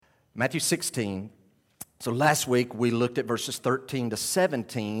Matthew 16. So last week we looked at verses 13 to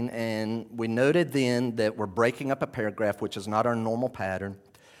 17, and we noted then that we're breaking up a paragraph, which is not our normal pattern,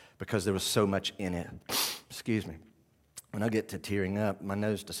 because there was so much in it. Excuse me. When I get to tearing up, my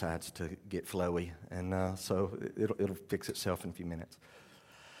nose decides to get flowy, and so it'll fix itself in a few minutes.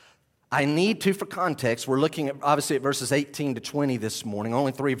 I need to, for context, we're looking at, obviously, at verses 18 to 20 this morning,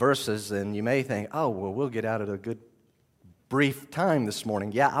 only 3 verses, and you may think, oh, well, we'll get out at a good brief time this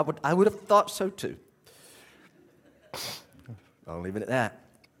morning. Yeah, I would have thought so too. I'll leave it at that.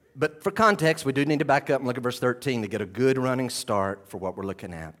 But for context, we do need to back up and look at verse 13 to get a good running start for what we're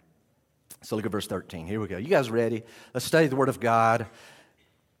looking at. So look at verse 13. Here we go. You guys ready? Let's study the Word of God.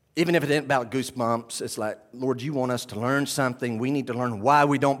 Even if it ain't about goosebumps, it's like, Lord, you want us to learn something. We need to learn why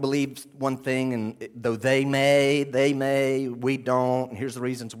we don't believe one thing, and though they may, we don't. And here's the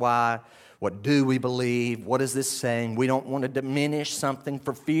reasons why. What do we believe? What is this saying? We don't want to diminish something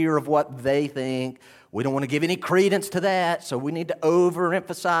for fear of what they think. We don't want to give any credence to that, so we need to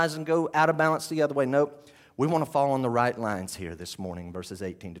overemphasize and go out of balance the other way. Nope. We want to fall on the right lines here this morning, verses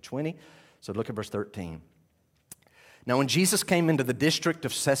 18 to 20. So look at verse 13. Now, when Jesus came into the district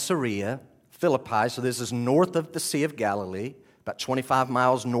of Caesarea Philippi, so this is north of the Sea of Galilee, about 25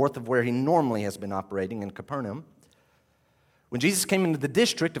 miles north of where he normally has been operating in Capernaum. When Jesus came into the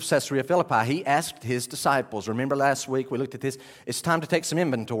district of Caesarea Philippi, he asked his disciples, remember last week we looked at this, it's time to take some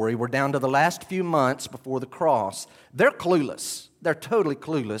inventory. We're down to the last few months before the cross. They're clueless. They're totally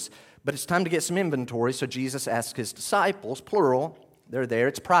clueless, but it's time to get some inventory, so Jesus asked his disciples, plural, they're there,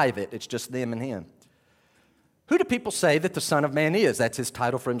 it's private, it's just them and him. Who do people say that the Son of Man is? That's his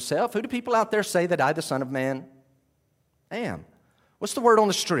title for himself. Who do people out there say that I, the Son of Man, am? What's the word on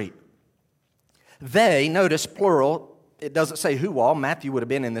the street? They, notice plural, it doesn't say who all. Matthew would have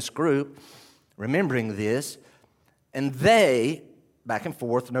been in this group, remembering this. And they, back and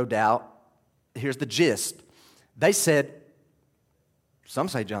forth, no doubt, here's the gist. They said, some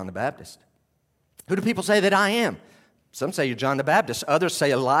say John the Baptist. Who do people say that I am? Some say you're John the Baptist. Others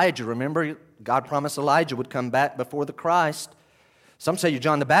say Elijah. Remember, God promised Elijah would come back before the Christ. Some say you're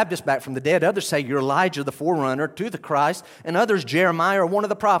John the Baptist back from the dead. Others say you're Elijah, the forerunner to the Christ. And others, Jeremiah or one of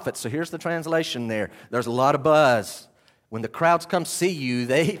the prophets. So here's the translation there. There's a lot of buzz. When the crowds come see you,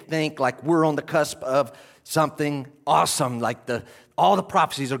 they think like we're on the cusp of something awesome, like all the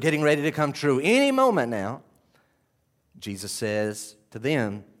prophecies are getting ready to come true. Any moment now, Jesus says to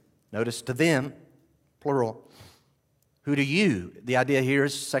them, notice to them, plural, who do you, the idea here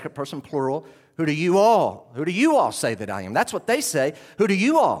is second person plural, who do you all say that I am? That's what they say. Who do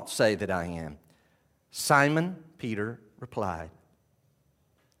you all say that I am? Simon Peter replied,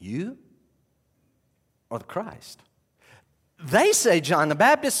 you are the Christ. They say John the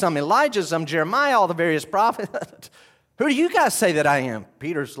Baptist, some Elijah, some Jeremiah, all the various prophets. Who do you guys say that I am?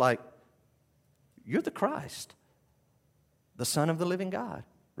 Peter's like, you're the Christ, the Son of the living God.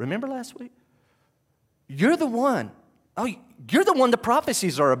 Remember last week? You're the one. Oh, you're the one the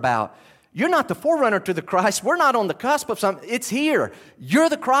prophecies are about. You're not the forerunner to the Christ. We're not on the cusp of something. It's here. You're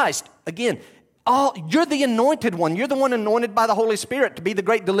the Christ. Again, you're the anointed one. You're the one anointed by the Holy Spirit to be the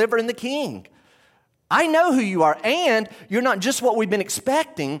great deliverer and the King. I know who you are, and you're not just what we've been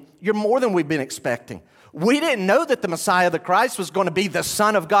expecting, you're more than we've been expecting. We didn't know that the Messiah, the Christ, was going to be the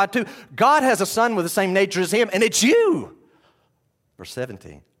Son of God too. God has a Son with the same nature as him, and it's you. Verse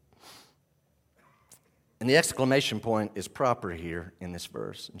 17. And the exclamation point is proper here in this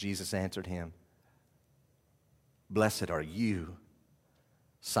verse. Jesus answered him, blessed are you,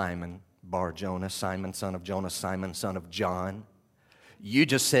 Simon Bar-Jonah, Simon son of Jonah, Simon son of John. You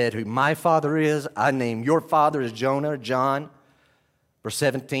just said who my father is. I name your father as Jonah, John. Verse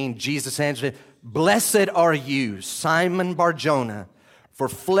 17, Jesus answered, blessed are you, Simon Bar-Jonah, for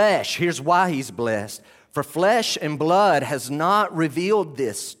flesh, here's why he's blessed, for flesh and blood has not revealed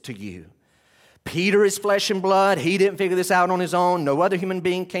this to you. Peter is flesh and blood. He didn't figure this out on his own. No other human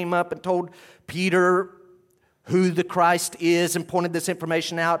being came up and told Peter who the Christ is and pointed this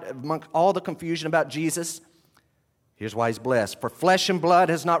information out among all the confusion about Jesus. Here's why he's blessed. For flesh and blood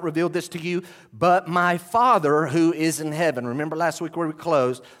has not revealed this to you, but my Father who is in heaven. Remember last week where we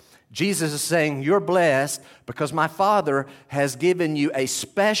closed, Jesus is saying, you're blessed because my Father has given you a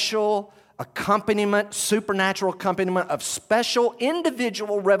special accompaniment, supernatural accompaniment of special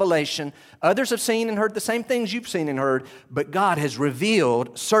individual revelation. Others have seen and heard the same things you've seen and heard, but God has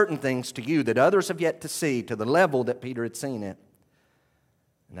revealed certain things to you that others have yet to see to the level that Peter had seen it.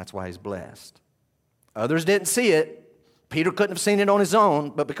 And that's why he's blessed. Others didn't see it. Peter couldn't have seen it on his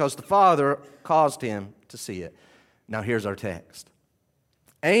own, but because the Father caused him to see it. Now here's our text.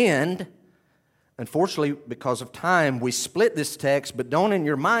 And Unfortunately, because of time, we split this text, but don't in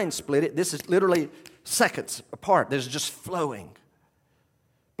your mind split it. This is literally seconds apart. This is just flowing.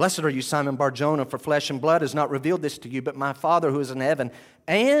 Blessed are you, Simon Bar-Jonah, for flesh and blood has not revealed this to you, but my Father who is in heaven.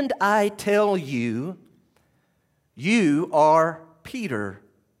 And I tell you, you are Peter.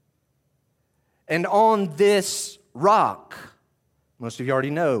 And on this rock, most of you already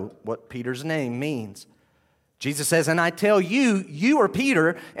know what Peter's name means. Jesus says, and I tell you, you are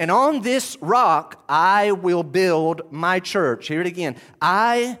Peter, and on this rock I will build my church. Hear it again.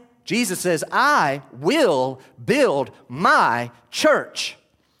 Jesus says, I will build my church.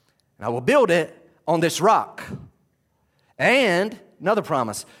 And I will build it on this rock. And another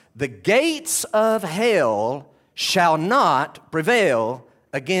promise, the gates of hell shall not prevail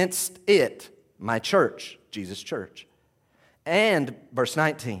against it, my church, Jesus' church. And verse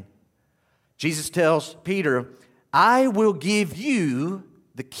 19, Jesus tells Peter, I will give you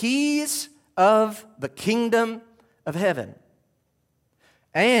the keys of the kingdom of heaven.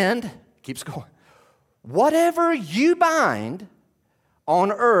 And, keeps going, whatever you bind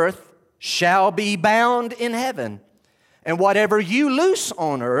on earth shall be bound in heaven, and whatever you loose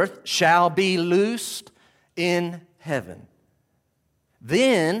on earth shall be loosed in heaven.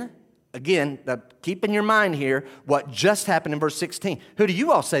 Then, again, keep in your mind here what just happened in verse 16. Who do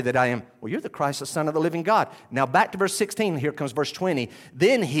you all say that I am? Well, you're the Christ, the Son of the living God. Now back to verse 16, here comes verse 20.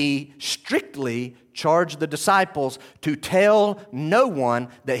 Then he strictly charged the disciples to tell no one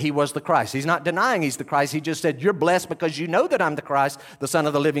that he was the Christ. He's not denying he's the Christ. He just said, you're blessed because you know that I'm the Christ, the Son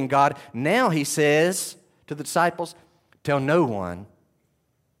of the living God. Now he says to the disciples, tell no one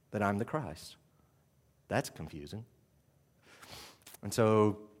that I'm the Christ. That's confusing. And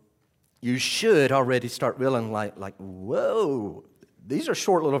so you should already start feeling like, whoa, these are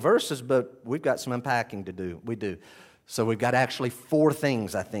short little verses, but we've got some unpacking to do. We do. So we've got actually 4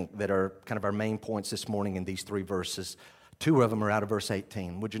 things, I think, that are kind of our main points this morning in these 3 verses. 2 of them are out of verse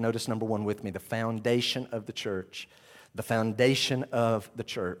 18. Would you notice number 1 with me? The foundation of the church. The foundation of the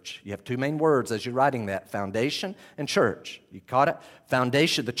church. You have 2 main words as you're writing that, foundation and church. You caught it?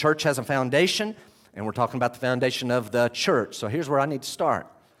 Foundation. The church has a foundation, and we're talking about the foundation of the church. So here's where I need to start.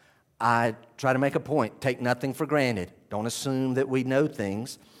 I try to make a point. Take nothing for granted. Don't assume that we know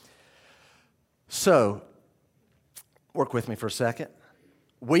things. So, work with me for a second.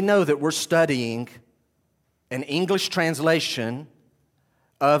 We know that we're studying an English translation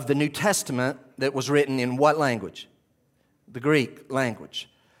of the New Testament that was written in what language? The Greek language.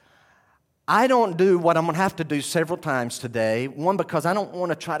 I don't do what I'm going to have to do several times today. One, because I don't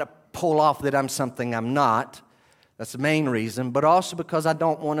want to try to pull off that I'm something I'm not. That's the main reason, but also because I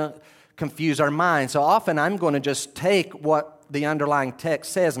don't want to confuse our minds. So often I'm going to just take what the underlying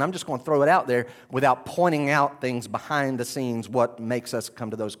text says, and I'm just going to throw it out there without pointing out things behind the scenes, what makes us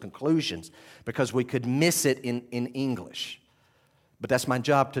come to those conclusions, because we could miss it in English. But that's my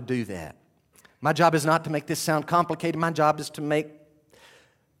job to do that. My job is not to make this sound complicated. My job is to make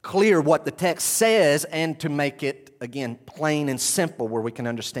clear what the text says and to make it, again, plain and simple where we can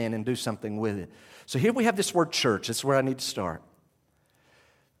understand and do something with it. So here we have this word church. This is where I need to start.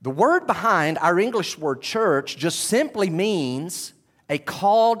 The word behind our English word church just simply means a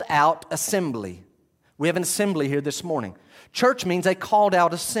called out assembly. We have an assembly here this morning. Church means a called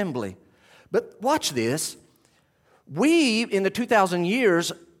out assembly. But watch this. We, in the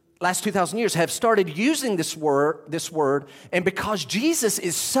last 2,000 years, have started using this word, and because Jesus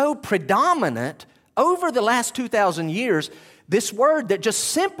is so predominant over the last 2,000 years, this word that just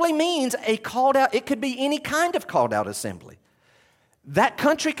simply means a called out, it could be any kind of called out assembly. That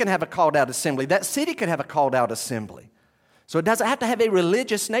country can have a called out assembly. That city can have a called out assembly. So it doesn't have to have a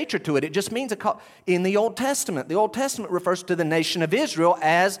religious nature to it. It just means in the Old Testament. The Old Testament refers to the nation of Israel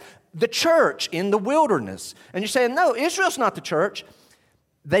as the church in the wilderness. And you're saying, no, Israel's not the church.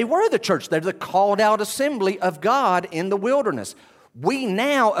 They were the church. They're the called out assembly of God in the wilderness. We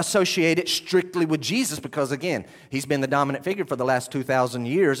now associate it strictly with Jesus because, again, he's been the dominant figure for the last 2,000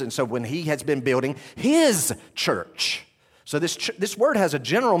 years. And so when he has been building his church. So this word has a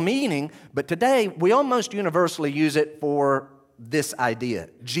general meaning, but today we almost universally use it for this idea,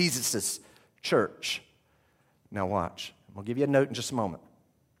 Jesus' church. Now watch. I'll give you a note in just a moment.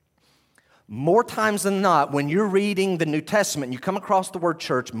 More times than not, when you're reading the New Testament and you come across the word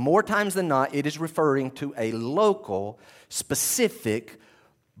church, more times than not, it is referring to a local, specific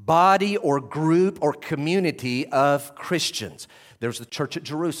body or group or community of Christians. There's the church at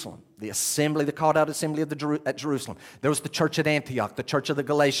Jerusalem, the assembly, the called out assembly at Jerusalem. There was the church at Antioch, the church of the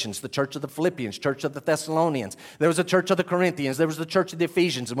Galatians, the church of the Philippians, church of the Thessalonians. There was the church of the Corinthians. There was the church of the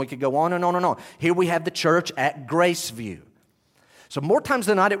Ephesians, and we could go on and on and on. Here we have the church at Graceview. So more times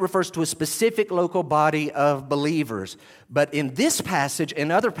than not, it refers to a specific local body of believers. But in this passage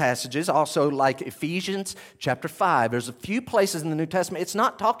and other passages, also like Ephesians chapter 5, there's a few places in the New Testament, it's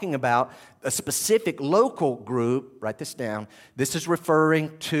not talking about a specific local group. Write this down. This is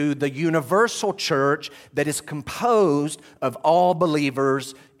referring to the universal church that is composed of all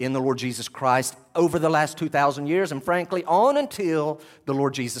believers in the Lord Jesus Christ over the last 2,000 years, and frankly, on until the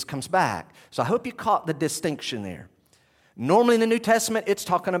Lord Jesus comes back. So I hope you caught the distinction there. Normally in the New Testament, it's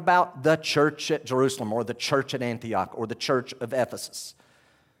talking about the church at Jerusalem or the church at Antioch or the church of Ephesus.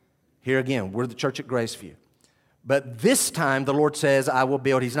 Here again, we're the church at Graceview. But this time, the Lord says, I will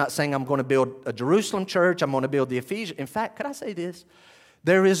build. He's not saying I'm going to build a Jerusalem church. I'm going to build the Ephesians. In fact, could I say this?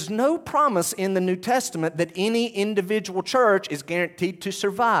 There is no promise in the New Testament that any individual church is guaranteed to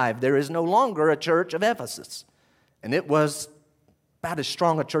survive. There is no longer a church of Ephesus. And it was about as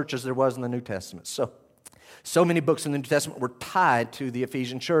strong a church as there was in the New Testament. So many books in the New Testament were tied to the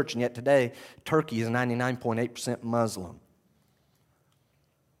Ephesian church, and yet today, Turkey is 99.8% Muslim.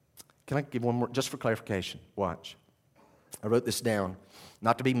 Can I give one more, just for clarification? Watch. I wrote this down,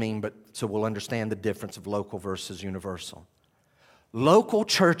 not to be mean, but so we'll understand the difference of local versus universal. Local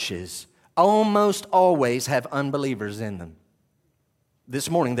churches almost always have unbelievers in them. This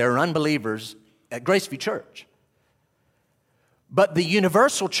morning, there are unbelievers at Graceview Church. But the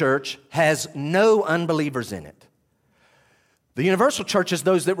universal church has no unbelievers in it. The universal church is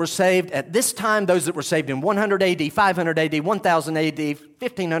those that were saved at this time, those that were saved in 100 AD, 500 AD, 1000 AD,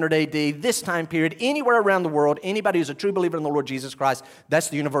 1500 AD, this time period, anywhere around the world, anybody who's a true believer in the Lord Jesus Christ, that's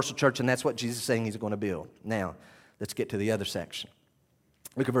the universal church, and that's what Jesus is saying He's going to build. Now, let's get to the other section.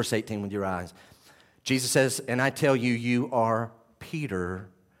 Look at verse 18 with your eyes. Jesus says, and I tell you, you are Peter,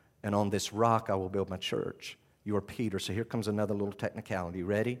 and on this rock I will build my church. You are Peter. So here comes another little technicality.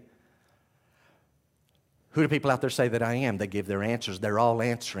 Ready? Who do people out there say that I am? They give their answers. They're all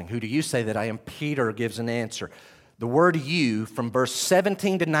answering. Who do you say that I am? Peter gives an answer. The word you from verse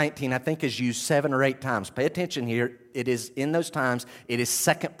 17 to 19 I think is used 7 or 8 times. Pay attention here. It is in those times, it is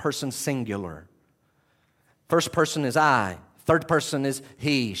second person singular. First person is I. Third person is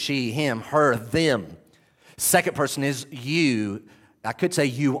he, she, him, her, them. Second person is you. I could say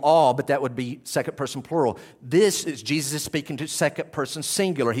you all, but that would be second person plural. This is Jesus is speaking to second person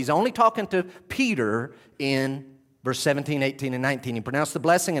singular. He's only talking to Peter in verse 17, 18, and 19. He pronounced the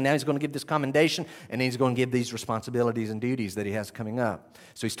blessing, and now he's going to give this commendation, and then he's going to give these responsibilities and duties that he has coming up.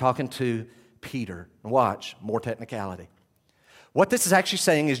 So he's talking to Peter. And watch, more technicality. What this is actually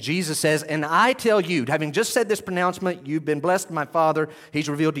saying is Jesus says, and I tell you, having just said this pronouncement, you've been blessed by my Father. He's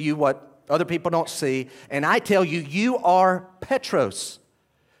revealed to you what other people don't see. And I tell you, you are Petros.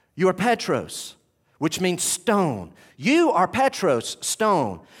 You are Petros, which means stone. You are Petros,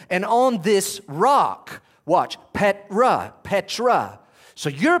 stone. And on this rock, watch, Petra. So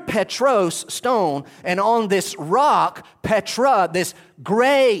you're Petros, stone. And on this rock, Petra, this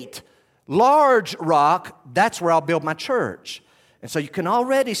great, large rock, that's where I'll build my church. And so you can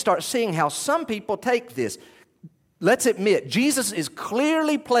already start seeing how some people take this. Let's admit, Jesus is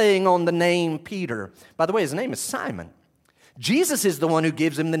clearly playing on the name Peter. By the way, his name is Simon. Jesus is the one who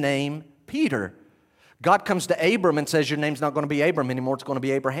gives him the name Peter. God comes to Abram and says, your name's not going to be Abram anymore, it's going to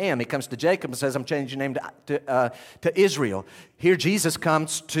be Abraham. He comes to Jacob and says, I'm changing your name to Israel. Here Jesus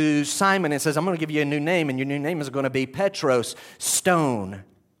comes to Simon and says, I'm going to give you a new name, and your new name is going to be Petros, stone.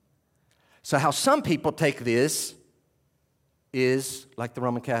 So how some people take this is like the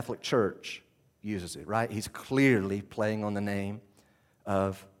Roman Catholic Church uses it, right? He's clearly playing on the name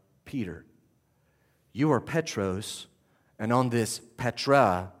of Peter. You are Petros, and on this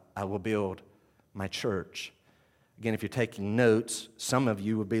Petra I will build my church. Again, if you're taking notes, some of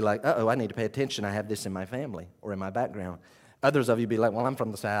you would be like, uh-oh, I need to pay attention. I have this in my family or in my background. Others of you would be like, well, I'm from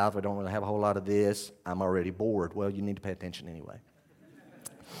the South. We don't really have a whole lot of this. I'm already bored. Well, you need to pay attention anyway.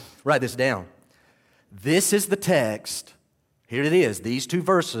 Write this down. This is the text. Here it is. These 2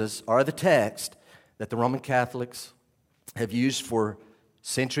 verses are the text that the Roman Catholics have used for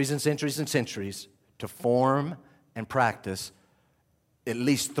centuries and centuries and centuries to form and practice at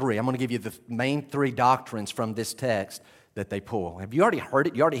least 3. I'm going to give you the main 3 doctrines from this text that they pull. Have you already heard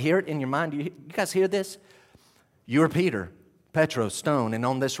it? You already hear it in your mind? You guys hear this? You are Peter, Petros, stone, and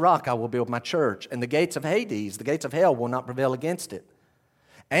on this rock I will build my church, and the gates of Hades, the gates of hell, will not prevail against it.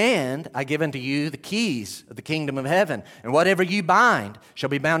 And I give unto you the keys of the kingdom of heaven. And whatever you bind shall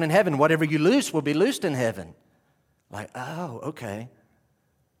be bound in heaven. Whatever you loose will be loosed in heaven. Like, oh, okay.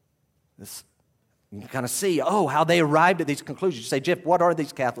 This, you can kind of see, how they arrived at these conclusions. You say, Jeff, what are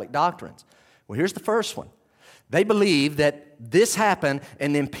these Catholic doctrines? Well, here's the first one. They believe that this happened,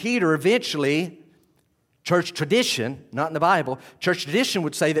 and then Peter eventually Church tradition, not in the Bible, church tradition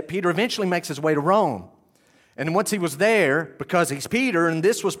would say that Peter eventually makes his way to Rome. And once he was there, because he's Peter and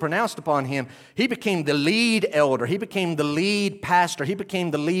this was pronounced upon him, he became the lead elder. He became the lead pastor. He became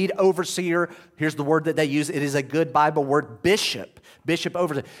the lead overseer. Here's the word that they use. It is a good Bible word, bishop. Bishop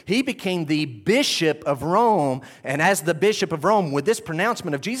overseer. He became the bishop of Rome. And as the bishop of Rome, with this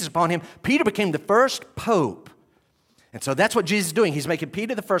pronouncement of Jesus upon him, Peter became the first pope. And so that's what Jesus is doing. He's making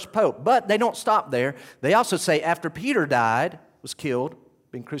Peter the first pope. But they don't stop there. They also say after Peter died, was killed,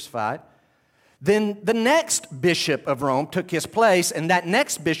 being crucified, then the next bishop of Rome took his place, and that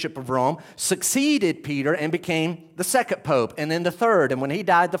next bishop of Rome succeeded Peter and became the second pope, and then the third, and when he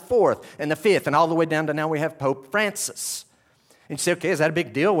died, the fourth, and the fifth, and all the way down to now we have Pope Francis. And you say, okay, is that a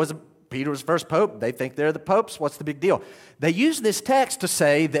big deal? Was Peter was first pope? They think they're the popes. What's the big deal? They use this text to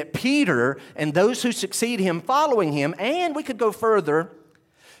say that Peter and those who succeed him following him, and we could go further,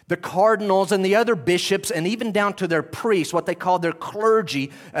 the cardinals and the other bishops, and even down to their priests, what they call their clergy,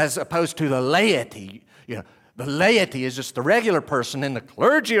 as opposed to the laity. You know, the laity is just the regular person, and the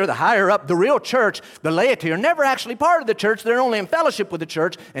clergy are the higher up, the real church. The laity are never actually part of the church. They're only in fellowship with the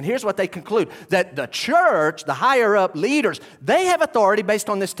church. And here's what they conclude, that the church, the higher up leaders, they have authority based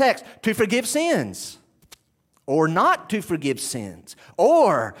on this text to forgive sins, or not to forgive sins,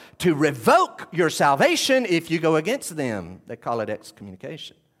 or to revoke your salvation if you go against them. They call it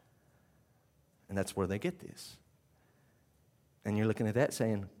excommunication. And that's where they get this. And you're looking at that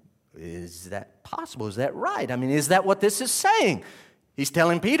saying, is that possible? Is that right? I mean, is that what this is saying? He's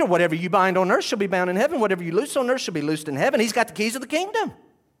telling Peter, whatever you bind on earth shall be bound in heaven. Whatever you loose on earth shall be loosed in heaven. He's got the keys of the kingdom.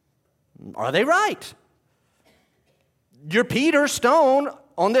 Are they right? You're Peter, stone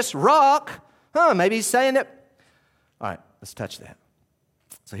on this rock. Maybe he's saying that. All right, let's touch that.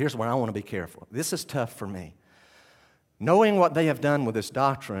 So here's where I want to be careful. This is tough for me. Knowing what they have done with this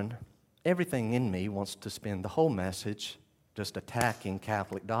doctrine, everything in me wants to spend the whole message just attacking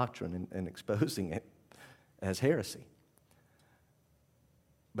Catholic doctrine and exposing it as heresy.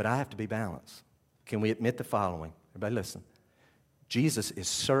 But I have to be balanced. Can we admit the following? Everybody listen. Jesus is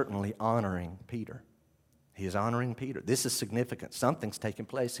certainly honoring Peter. He is honoring Peter. This is significant. Something's taking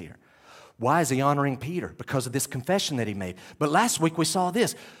place here. Why is he honoring Peter? Because of this confession that he made. But last week we saw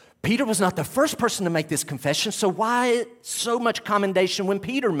this. Peter was not the first person to make this confession, so why so much commendation when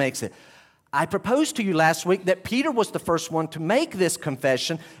Peter makes it? I proposed to you last week that Peter was the first one to make this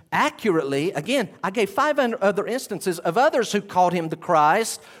confession accurately. Again, I gave 5 other instances of others who called him the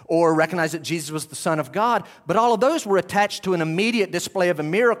Christ or recognized that Jesus was the Son of God, but all of those were attached to an immediate display of a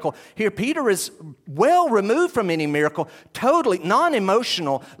miracle. Here, Peter is well removed from any miracle, totally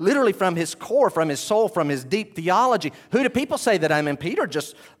non-emotional, literally from his core, from his soul, from his deep theology. Who do people say that I'm in? Peter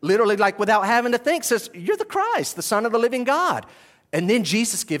just literally, like without having to think, says, you're the Christ, the Son of the living God. And then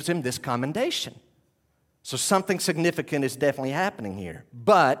Jesus gives him this commendation. So something significant is definitely happening here.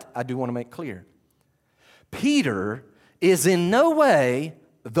 But I do want to make clear, Peter is in no way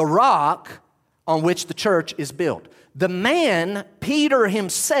the rock on which the church is built. The man, Peter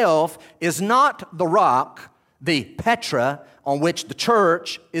himself, is not the rock, the Petra, on which the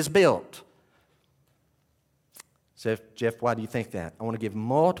church is built. So, Jeff, why do you think that? I want to give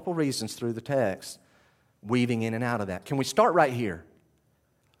multiple reasons through the text, weaving in and out of that. Can we start right here?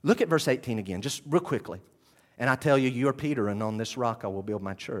 Look at verse 18 again, just real quickly. And I tell you, you are Peter, and on this rock I will build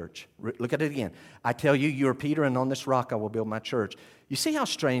my church. Look at it again. I tell you, you are Peter, and on this rock I will build my church. You see how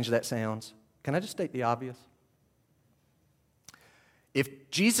strange that sounds? Can I just state the obvious? If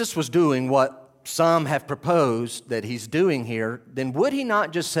Jesus was doing what some have proposed that he's doing here, then would he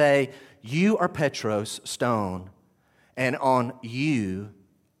not just say, you are Petros, stone, and on you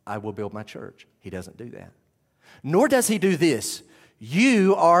I will build my church? He doesn't do that. Nor does he do this.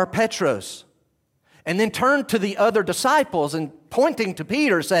 You are Petros. And then turn to the other disciples and pointing to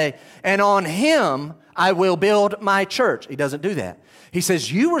Peter say, and on him I will build my church. He doesn't do that. He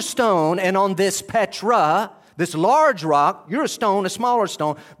says, you are stone, and on this Petra, this large rock, you're a stone, a smaller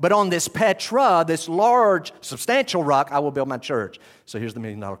stone, but on this Petra, this large, substantial rock, I will build my church. So here's the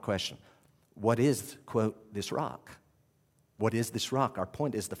million-dollar question. What is, quote, this rock? What is this rock? Our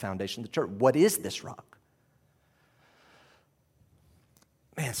point is the foundation of the church. What is this rock?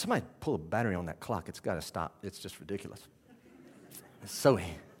 Man, somebody pull a battery on that clock. It's got to stop. It's just ridiculous. It's so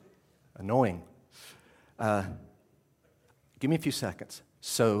annoying. Give me a few seconds.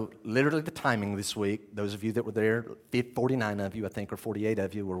 So literally the timing this week, those of you that were there, 49 of you, I think, or 48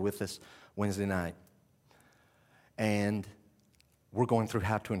 of you were with us Wednesday night. And we're going through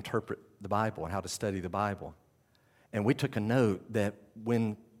how to interpret the Bible and how to study the Bible. And we took a note that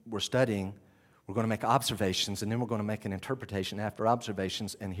when we're studying, We're going to make observations, and then we're going to make an interpretation after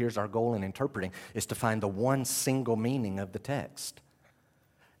observations. And here's our goal in interpreting, is to find the one single meaning of the text.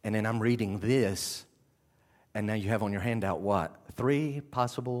 And then I'm reading this, and now you have on your handout what? 3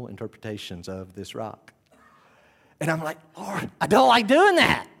 possible interpretations of this rock. And I'm like, Lord, I don't like doing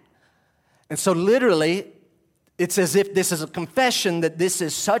that. And so literally, it's as if this is a confession that this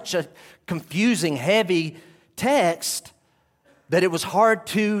is such a confusing, heavy text that it was hard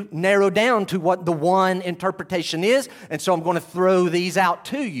to narrow down to what the one interpretation is. And so I'm going to throw these out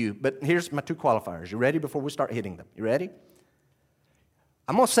to you. But here's my 2 qualifiers. You ready before we start hitting them? You ready?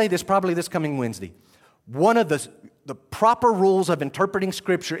 I'm going to say this probably this coming Wednesday. One of the proper rules of interpreting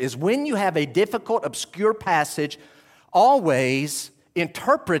Scripture is when you have a difficult, obscure passage, always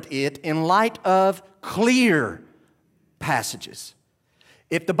interpret it in light of clear passages.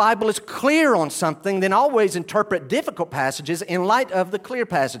 If the Bible is clear on something, then always interpret difficult passages in light of the clear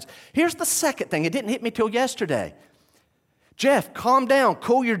passage. Here's the second thing. It didn't hit me till yesterday. Jeff, calm down,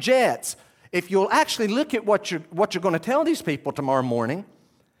 cool your jets. If you'll actually look at what you're going to tell these people tomorrow morning,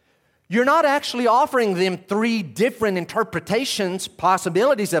 you're not actually offering them 3 different interpretations,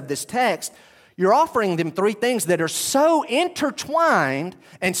 possibilities of this text. You're offering them 3 things that are so intertwined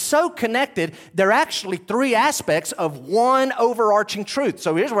and so connected, they're actually 3 aspects of one overarching truth.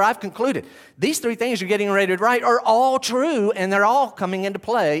 So here's where I've concluded. These 3 things you're getting ready to write are all true, and they're all coming into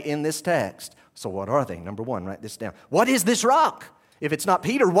play in this text. So what are they? Number 1, write this down. What is this rock? If it's not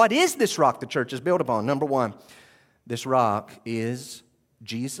Peter, what is this rock the church is built upon? Number 1, this rock is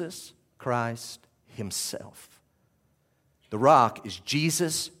Jesus Christ Himself. The rock is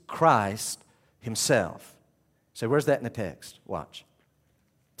Jesus Christ Himself. So where's that in the text? Watch.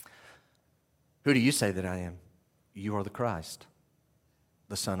 Who do you say that I am? You are the Christ,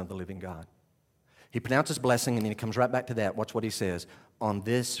 the Son of the living God. He pronounces blessing, and then he comes right back to that. Watch what he says. On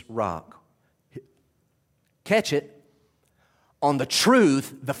this rock. Catch it. On the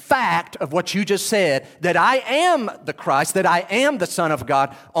truth, the fact of what you just said, that I am the Christ, that I am the Son of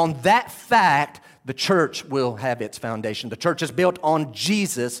God, on that fact, the church will have its foundation. The church is built on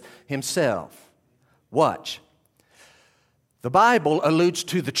Jesus Himself. Watch. The Bible alludes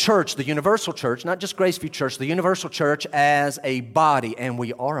to the church, the universal church, not just Graceview Church, the universal church as a body, and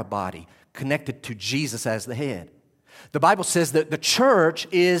we are a body connected to Jesus as the head. The Bible says that the church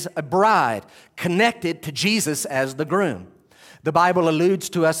is a bride connected to Jesus as the groom. The Bible alludes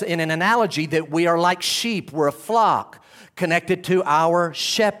to us in an analogy that we are like sheep, we're a flock connected to our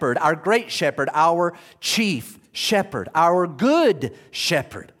shepherd, our great shepherd, our chief shepherd, our good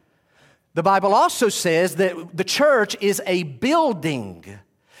shepherd. The Bible also says that the church is a building,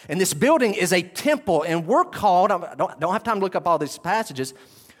 and this building is a temple, and we're called, I don't have time to look up all these passages,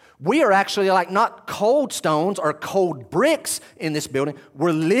 we are actually like not cold stones or cold bricks in this building.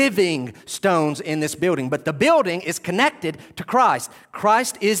 We're living stones in this building. But the building is connected to Christ.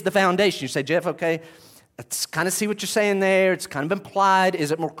 Christ is the foundation. You say, Jeff, okay, let's kind of see what you're saying there. It's kind of implied. Is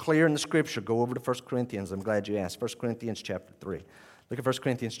it more clear in the Scripture? Go over to 1 Corinthians. I'm glad you asked. 1 Corinthians chapter 3. Look at 1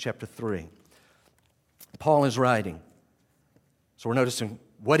 Corinthians chapter 3. Paul is writing. So we're noticing,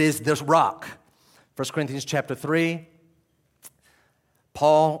 what is this rock? 1 Corinthians chapter 3.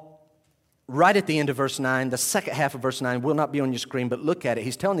 Paul, right at the end of verse 9, the second half of verse 9 will not be on your screen, but look at it.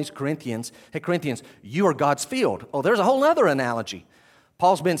 He's telling these Corinthians, hey, Corinthians, you are God's field. Oh, there's a whole other analogy.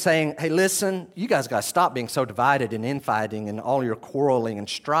 Paul's been saying, hey, listen, you guys got to stop being so divided and infighting and all your quarreling and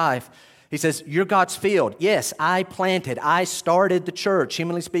strife. He says, you're God's field. Yes, I planted. I started the church.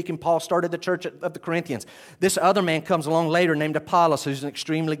 Humanly speaking, Paul started the church of the Corinthians. This other man comes along later named Apollos, who's an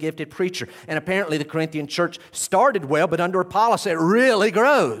extremely gifted preacher. And apparently the Corinthian church started well, but under Apollos it really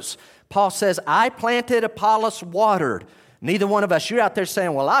grows. Paul says, I planted, Apollos watered. Neither one of us, you're out there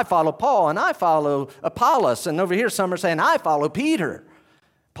saying, well, I follow Paul and I follow Apollos. And over here some are saying, I follow Peter.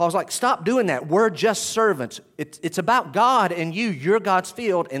 Paul's like, stop doing that. We're just servants. It's about God and you. You're God's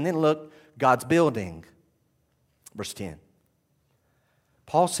field. And then look, God's building. Verse 10.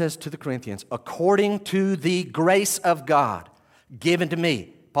 Paul says to the Corinthians, according to the grace of God given to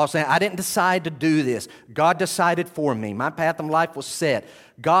me. Paul's saying, I didn't decide to do this. God decided for me. My path of life was set.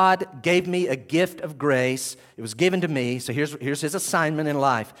 God gave me a gift of grace. It was given to me. So here's his assignment in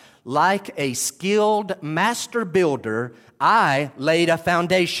life. Like a skilled master builder, I laid a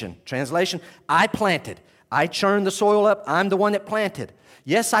foundation. Translation, I planted. I churned the soil up. I'm the one that planted.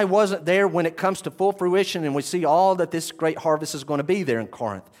 Yes, I wasn't there when it comes to full fruition and we see all that this great harvest is going to be there in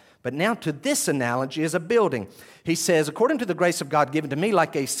Corinth. But now to this analogy is a building. He says, according to the grace of God given to me,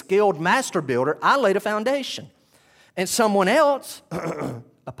 like a skilled master builder, I laid a foundation. And someone else,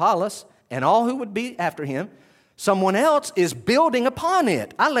 Apollos, and all who would be after him, Someone else is building upon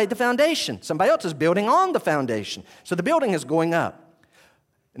it. I laid the foundation. Somebody else is building on the foundation. So the building is going up.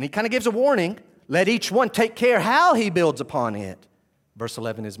 And he kind of gives a warning. Let each one take care how he builds upon it. Verse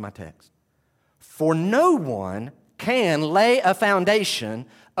 11 is my text. For no one can lay a foundation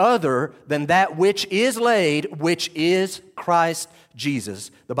other than that which is laid, which is Christ Jesus.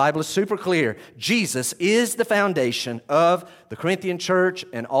 The Bible is super clear. Jesus is the foundation of the Corinthian church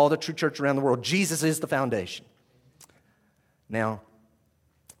and all the true church around the world. Jesus is the foundation. Now,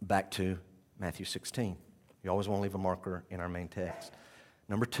 back to Matthew 16. You always want to leave a marker in our main text.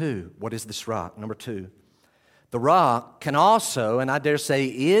 Number 2, what is this rock? Number 2, the rock can also, and I dare say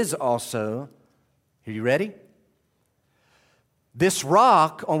is also, are you ready? This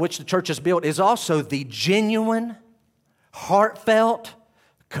rock on which the church is built is also the genuine, heartfelt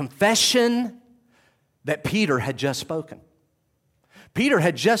confession that Peter had just spoken. Peter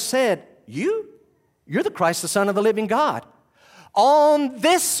had just said, you're the Christ, the Son of the living God. On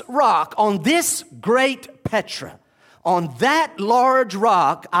this rock, on this great Petra, on that large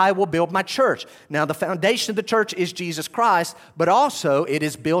rock, I will build my church. Now, the foundation of the church is Jesus Christ, but also it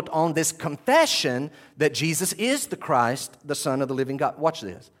is built on this confession that Jesus is the Christ, the Son of the living God. Watch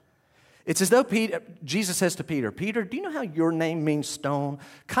this. It's as though Jesus says to Peter, Peter, do you know how your name means stone?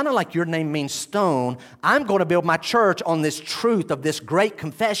 Kind of like your name means stone. I'm going to build my church on this truth of this great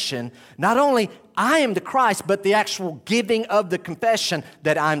confession. Not only I am the Christ, but the actual giving of the confession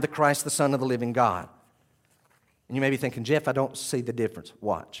that I'm the Christ, the Son of the living God. And you may be thinking, Jeff, I don't see the difference.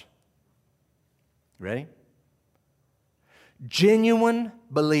 Watch. Ready? Genuine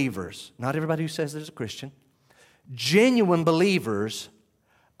believers, not everybody who says there's a Christian, genuine believers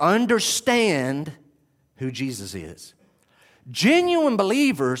understand who Jesus is. Genuine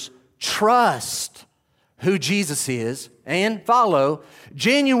believers trust who Jesus is and follow.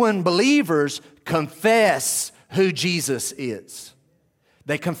 Genuine believers confess who Jesus is.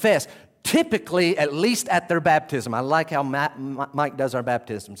 They confess. Typically, at least at their baptism. I like how Mike does our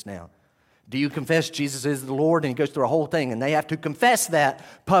baptisms now. Do you confess Jesus is the Lord? And he goes through a whole thing, and they have to confess that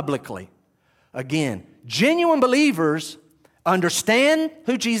publicly. Again, genuine believers understand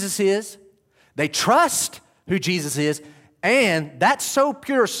who Jesus is, they trust who Jesus is, and that's so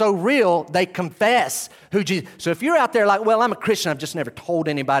pure, so real, they confess who Jesus is. So if you're out there like, well, I'm a Christian, I've just never told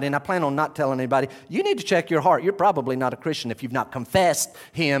anybody, and I plan on not telling anybody, you need to check your heart. You're probably not a Christian if you've not confessed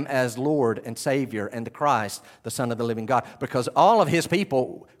Him as Lord and Savior and the Christ, the Son of the living God, because all of His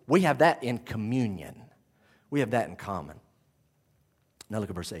people, we have that in communion. We have that in common. Now look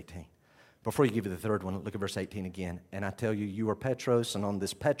at verse 18. Before you give you the third one, look at verse 18 again. And I tell you, you are Petros, and on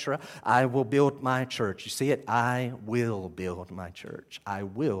this Petra I will build my church. You see it? I will build my church. I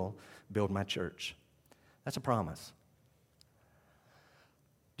will build my church. That's a promise.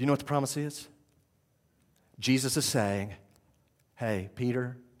 Do you know what the promise is? Jesus is saying, hey,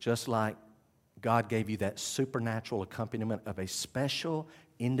 Peter, just like God gave you that supernatural accompaniment of a special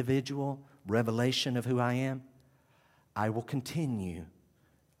individual revelation of who I am, I will continue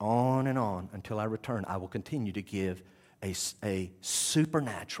on and on until I return. I will continue to give a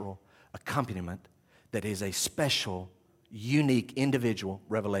supernatural accompaniment that is a special, unique, individual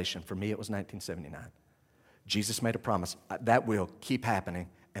revelation. For me, it was 1979. Jesus made a promise. That will keep happening,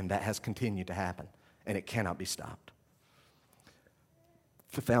 and that has continued to happen, and it cannot be stopped.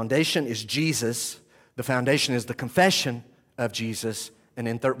 The foundation is Jesus. The foundation is the confession of Jesus, and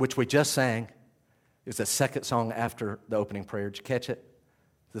in which we just sang, is the second song after the opening prayer. Did you catch it?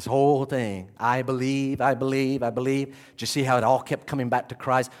 This whole thing, I believe, I believe, I believe. Did you see how it all kept coming back to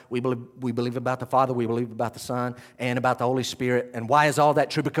Christ? We believe about the Father, we believe about the Son, and about the Holy Spirit. And why is all that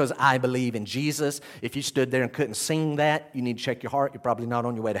true? Because I believe in Jesus. If you stood there and couldn't sing that, you need to check your heart. You're probably not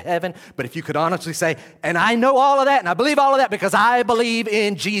on your way to heaven. But if you could honestly say, and I know all of that, and I believe all of that because I believe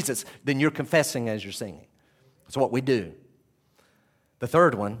in Jesus, then you're confessing as you're singing. That's what we do. The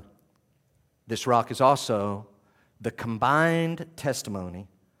third one, this rock is also the combined testimony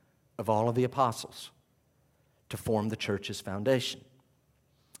of all of the apostles to form the church's foundation.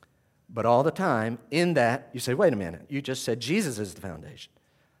 But all the time, in that, you say, wait a minute, you just said Jesus is the foundation.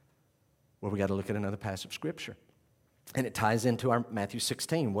 Well, we got to look at another passage of Scripture. And it ties into our Matthew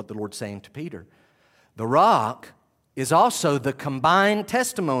 16, what the Lord's saying to Peter. The rock is also the combined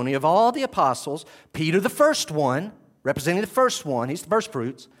testimony of all the apostles. Peter, the first one, representing the first one, he's the first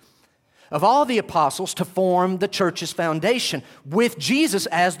fruits, of all the apostles to form the church's foundation with Jesus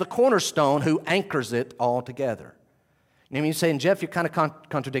as the cornerstone who anchors it all together. And you're saying, Jeff, you're kind of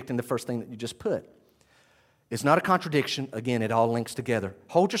contradicting the first thing that you just put. It's not a contradiction. Again, it all links together.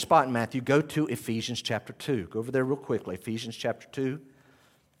 Hold your spot in Matthew. Go to Ephesians chapter 2. Go over there real quickly. Ephesians chapter 2.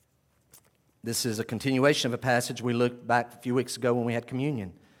 This is a continuation of a passage we looked back a few weeks ago when we had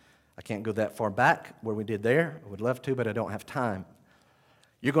communion. I can't go that far back where we did there. I would love to, but I don't have time.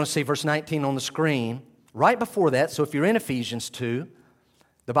 You're going to see verse 19 on the screen. Right before that, so if you're in Ephesians 2,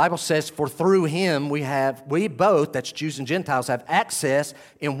 the Bible says, for through him we both, that's Jews and Gentiles, have access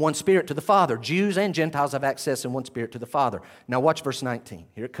in one Spirit to the Father. Jews and Gentiles have access in one Spirit to the Father. Now watch verse 19.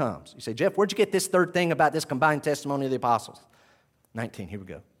 Here it comes. You say, Jeff, where'd you get this third thing about this combined testimony of the apostles? 19, here we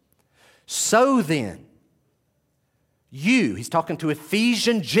go. So then, he's talking to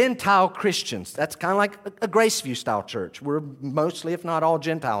Ephesian Gentile Christians. That's kind of like a Graceview style church. We're mostly, if not all,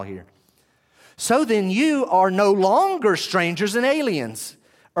 Gentile here. So then you are no longer strangers and aliens.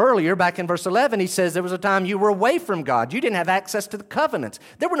 Earlier, back in verse 11, he says there was a time you were away from God. You didn't have access to the covenants.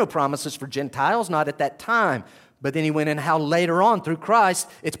 There were no promises for Gentiles, not at that time. But then he went in how later on, through Christ,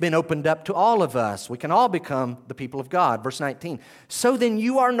 it's been opened up to all of us. We can all become the people of God. Verse 19, so then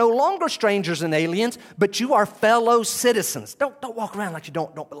you are no longer strangers and aliens, but you are fellow citizens. Don't walk around like you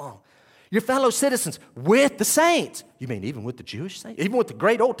don't belong. You're fellow citizens with the saints. You mean even with the Jewish saints? Even with the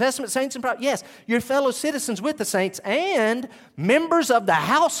great Old Testament saints and prophets? Yes, you're fellow citizens with the saints and members of the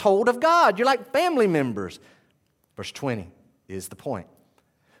household of God. You're like family members. Verse 20 is the point.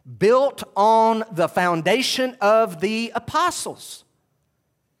 Built on the foundation of the apostles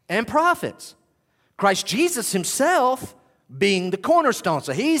and prophets. Christ Jesus himself being the cornerstone.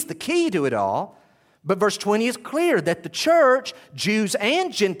 So he's the key to it all. But verse 20 is clear that the church, Jews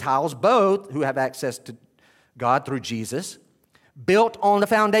and Gentiles, both who have access to God through Jesus, built on the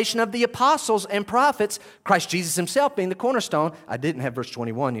foundation of the apostles and prophets, Christ Jesus himself being the cornerstone. I didn't have verse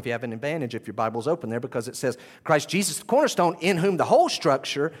 21 if you have an advantage if your Bible's open there, because it says, Christ Jesus the cornerstone, in whom the whole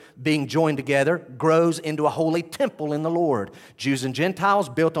structure being joined together grows into a holy temple in the Lord. Jews and Gentiles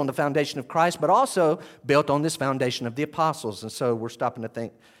built on the foundation of Christ, but also built on this foundation of the apostles. And so we're stopping to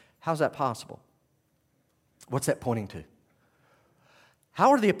think, how's that possible? What's that pointing to?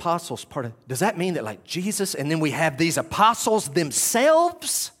 How are the apostles part of, does that mean that like Jesus and then we have these apostles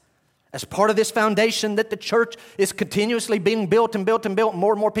themselves as part of this foundation that the church is continuously being built and built and built?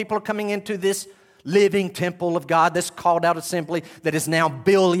 More and more people are coming into this living temple of God, this called out assembly that is now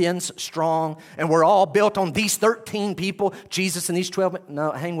billions strong, and we're all built on these 13 people, Jesus and these 12.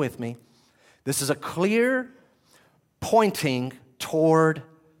 No, hang with me. This is a clear pointing toward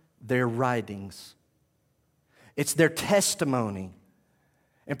their writings. It's their testimony.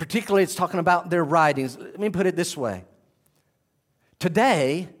 And particularly it's talking about their writings. Let me put it this way.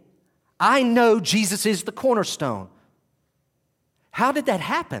 Today, I know Jesus is the cornerstone. How did that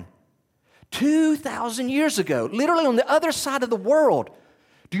happen? 2,000 years ago, literally on the other side of the world.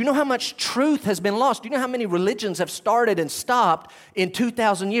 Do you know how much truth has been lost? Do you know how many religions have started and stopped in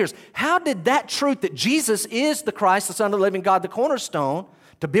 2,000 years? How did that truth that Jesus is the Christ, the Son of the living God, the cornerstone,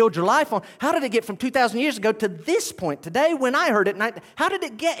 to build your life on, how did it get from 2,000 years ago to this point today when I heard it? How did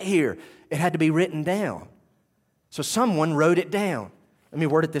it get here? It had to be written down. So someone wrote it down. Let me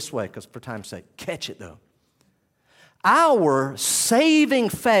word it this way, because for time's sake, catch it though. Our saving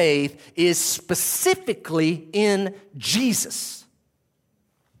faith is specifically in Jesus.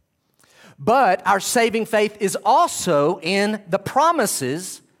 But our saving faith is also in the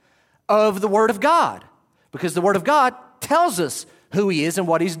promises of the Word of God, because the Word of God tells us who He is and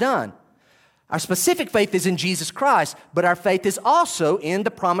what He's done. Our specific faith is in Jesus Christ, but our faith is also in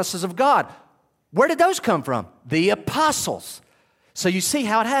the promises of God. Where did those come from? The apostles. So you see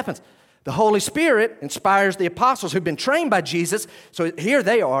how it happens. The Holy Spirit inspires the apostles who've been trained by Jesus. So here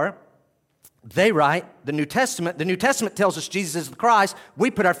they are. They write the New Testament. The New Testament tells us Jesus is the Christ.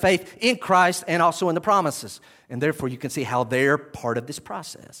 We put our faith in Christ and also in the promises. And therefore you can see how they're part of this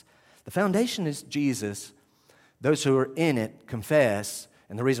process. The foundation is Jesus. Those who are in it confess,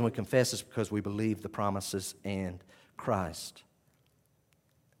 and the reason we confess is because we believe the promises and Christ.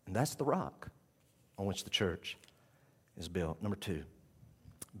 And that's the rock on which the church is built. Number 2,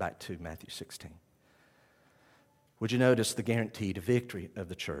 back to Matthew 16. Would you notice the guaranteed victory of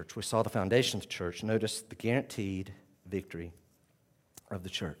the church? We saw the foundation of the church. Notice the guaranteed victory of the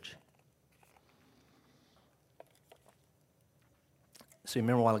church. So you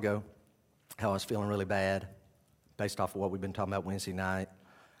remember a while ago how I was feeling really bad based off of what we've been talking about Wednesday night?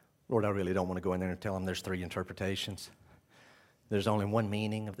 Lord, I really don't want to go in there and tell them there's 3 interpretations. There's only one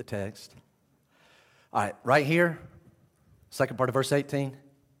meaning of the text. All right, right here, second part of verse 18,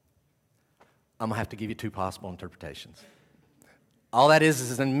 I'm going to have to give you 2 possible interpretations. All that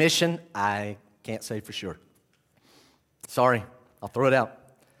is an admission. I can't say for sure. Sorry, I'll throw it out.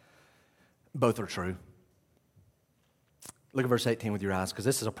 Both are true. Look at verse 18 with your eyes, because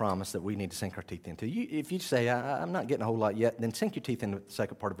this is a promise that we need to sink our teeth into. If you say, I'm not getting a whole lot yet, then sink your teeth into the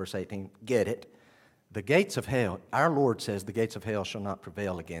second part of verse 18. Get it. The gates of hell, our Lord says, the gates of hell shall not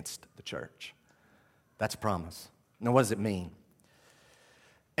prevail against the church. That's a promise. Now, what does it mean?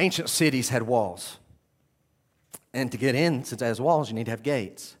 Ancient cities had walls. And to get in, since it has walls, you need to have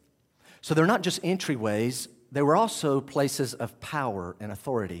gates. So they're not just entryways, they were also places of power and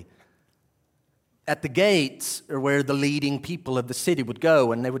authority. At the gates are where the leading people of the city would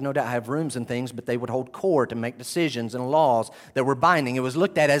go, and they would no doubt have rooms and things, but they would hold court and make decisions and laws that were binding. It was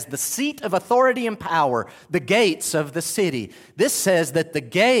looked at as the seat of authority and power, the gates of the city. This says that the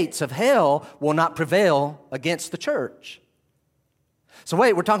gates of hell will not prevail against the church. So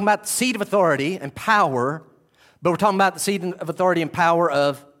wait, we're talking about the seat of authority and power, but we're talking about the seat of authority and power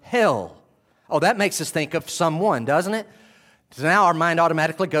of hell. Oh, that makes us think of someone, doesn't it? So now our mind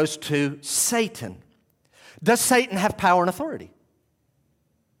automatically goes to Satan. Does Satan have power and authority?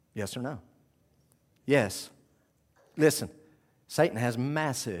 Yes or no? Yes. Listen, Satan has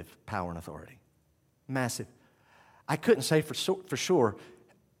massive power and authority. Massive. I couldn't say for sure.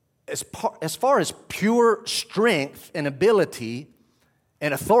 As far as pure strength and ability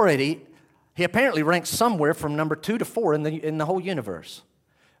and authority, he apparently ranks somewhere from number 2 to 4 in the whole universe.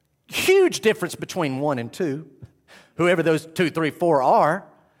 Huge difference between 1 and 2. Whoever those 2, 3, 4 are.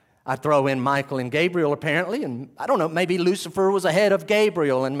 I throw in Michael and Gabriel apparently, and I don't know, maybe Lucifer was ahead of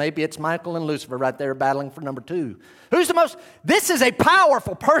Gabriel, and maybe it's Michael and Lucifer right there battling for number 2. Who's the most? This is a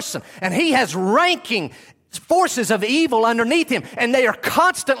powerful person, and he has ranking forces of evil underneath him, and they are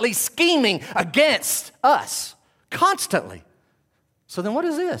constantly scheming against us. Constantly. So then what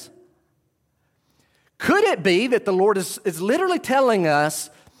is this? Could it be that the Lord is literally telling us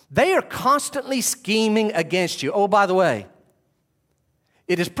they are constantly scheming against you? Oh, by the way,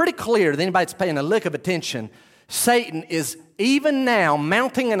 it is pretty clear to anybody that's paying a lick of attention, Satan is even now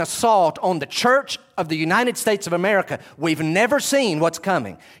mounting an assault on the church of the United States of America. We've never seen what's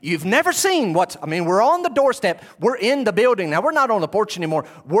coming. You've never seen we're on the doorstep. We're in the building now. We're not on the porch anymore.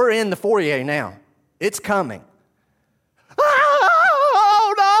 We're in the foyer now. It's coming.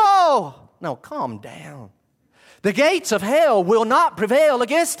 Oh, no. No, calm down. The gates of hell will not prevail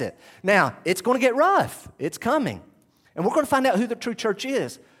against it. Now, it's going to get rough. It's coming. And we're going to find out who the true church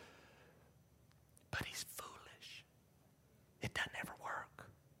is. But he's foolish. It doesn't ever work.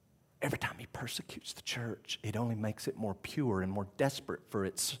 Every time he persecutes the church, it only makes it more pure and more desperate for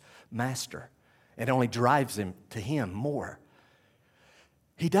its master. It only drives him to him more.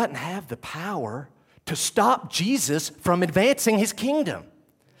 He doesn't have the power to stop Jesus from advancing his kingdom.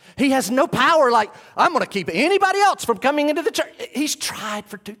 He has no power like, I'm going to keep anybody else from coming into the church. He's tried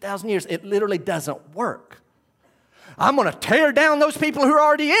for 2,000 years. It literally doesn't work. I'm going to tear down those people who are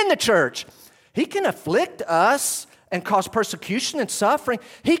already in the church. He can afflict us and cause persecution and suffering.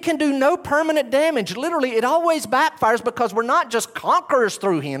 He can do no permanent damage. Literally, it always backfires because we're not just conquerors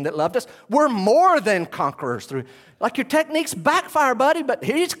through him that loved us. We're more than conquerors through. Like your techniques backfire, buddy, but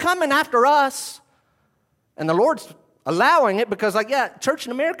he's coming after us. And the Lord's allowing it because, church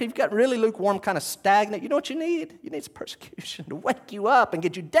in America, you've got really lukewarm, kind of stagnant. You know what you need? You need some persecution to wake you up and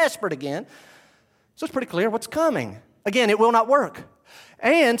get you desperate again. So it's pretty clear what's coming. Again, it will not work.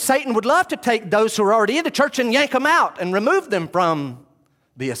 And Satan would love to take those who are already in the church and yank them out and remove them from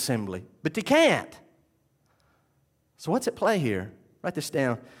the assembly. But he can't. So what's at play here? Write this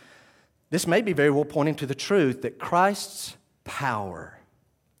down. This may be very well pointing to the truth that Christ's power,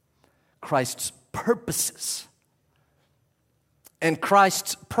 Christ's purposes, and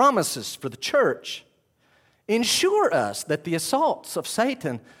Christ's promises for the church ensure us that the assaults of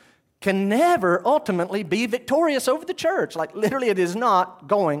Satan can never ultimately be victorious over the church. Like literally it is not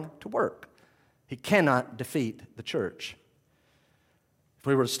going to work. He cannot defeat the church. If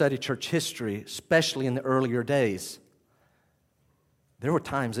we were to study church history, especially in the earlier days, there were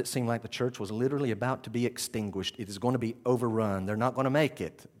times it seemed like the church was literally about to be extinguished. It is going to be overrun. They're not going to make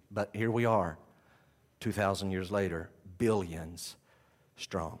it. But here we are, 2,000 years later, billions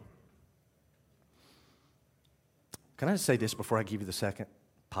strong. Can I just say this before I give you the second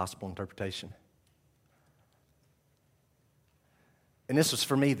possible interpretation? And this was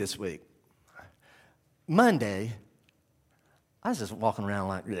for me this week. Monday, I was just walking around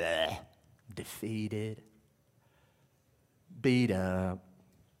like, defeated, beat up,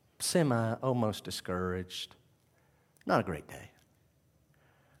 almost discouraged. Not a great day.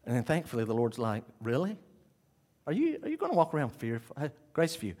 And then thankfully the Lord's like, really? Are you going to walk around fearful?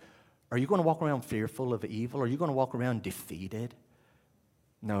 Grace for you. Are you going to walk around fearful of evil? Are you going to walk around defeated?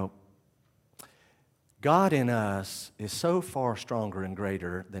 No. God in us is so far stronger and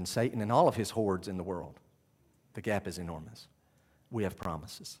greater than Satan and all of his hordes in the world. The gap is enormous. We have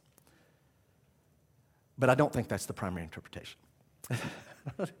promises. But I don't think that's the primary interpretation.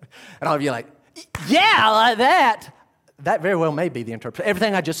 And all of you are like, yeah, like that. That very well may be the interpretation.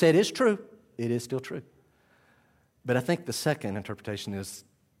 Everything I just said is true. It is still true. But I think the second interpretation is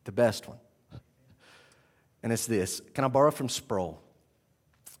the best one. And it's this. Can I borrow from Sproul?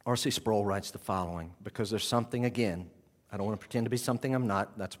 R.C. Sproul writes the following, because there's something, again, I don't want to pretend to be something I'm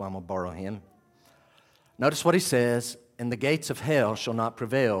not. That's why I'm going to borrow him. Notice what he says, and the gates of hell shall not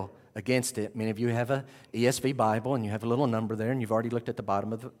prevail against it. Many of you have a ESV Bible, and you have a little number there, and you've already looked at the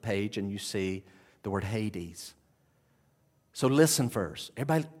bottom of the page, and you see the word Hades. So listen first.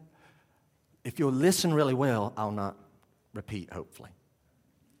 Everybody, if you'll listen really well, I'll not repeat, hopefully.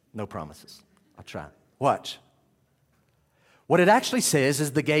 No promises. I'll try. Watch. What it actually says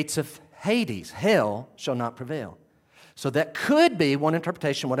is the gates of Hades, hell, shall not prevail. So that could be one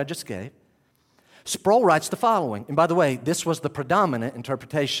interpretation, what I just gave. Sproul writes the following, and by the way, this was the predominant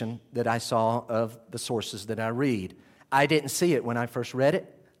interpretation that I saw of the sources that I read. I didn't see it when I first read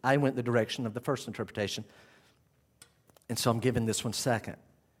it. I went the direction of the first interpretation. And so I'm giving this one second.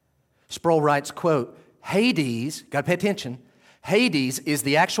 Sproul writes, quote, Hades, got to pay attention, Hades is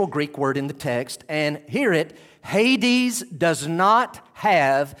the actual Greek word in the text, and hear it, Hades does not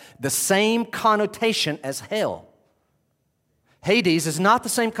have the same connotation as hell. Hades is not the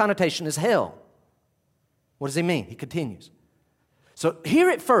same connotation as hell. What does he mean? He continues. So hear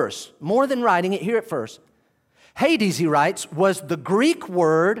it first. More than writing it, hear it first. Hades, he writes, was the Greek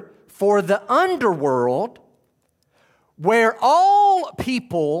word for the underworld where all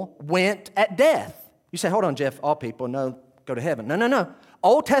people went at death. You say, hold on, Jeff, all people, no, go to heaven. No.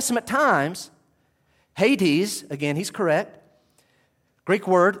 Old Testament times, Hades, again, he's correct, Greek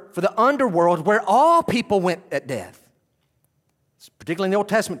word for the underworld where all people went at death. Particularly in the Old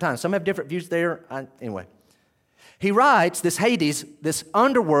Testament times. Some have different views there. Anyway. He writes, this Hades, this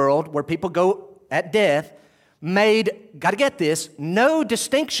underworld where people go at death, made, got to get this, no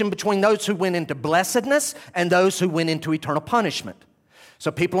distinction between those who went into blessedness and those who went into eternal punishment.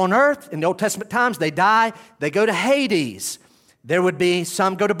 So people on earth, in the Old Testament times, they die, they go to Hades. There would be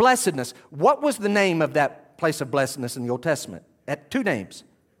some go to blessedness. What was the name of that place of blessedness in the Old Testament? At two names.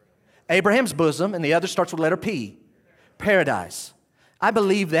 Abraham's bosom, and the other starts with the letter P. Paradise. I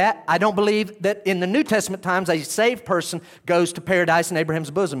believe that. I don't believe that in the New Testament times a saved person goes to paradise in Abraham's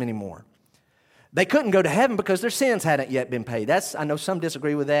bosom anymore. They couldn't go to heaven because their sins hadn't yet been paid. I know some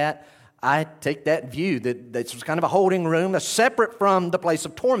disagree with that. I take that view that it's kind of a holding room, that's separate from the place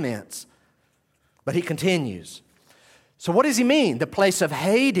of torments. But he continues. So what does he mean? The place of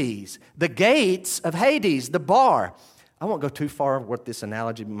Hades, the gates of Hades, the bar. I won't go too far with this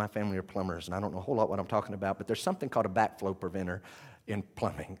analogy. My family are plumbers, and I don't know a whole lot what I'm talking about, but there's something called a backflow preventer in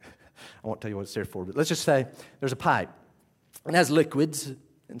plumbing. I won't tell you what it's there for, but let's just say there's a pipe, and it has liquids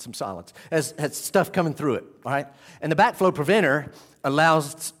and some solids. Has stuff coming through it, all right? And the backflow preventer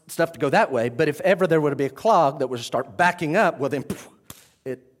allows stuff to go that way, but if ever there were to be a clog that were to start backing up, well then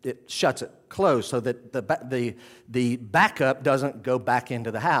it shuts it closed so that the backup doesn't go back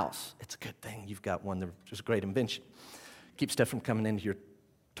into the house. It's a good thing you've got one that's just a great invention. Keep stuff from coming into your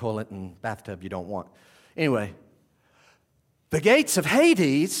toilet and bathtub you don't want. Anyway, the gates of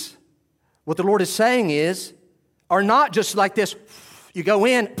Hades, what the Lord is saying is, are not just like this. You go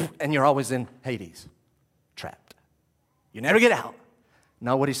in, and you're always in Hades, trapped. You never get out.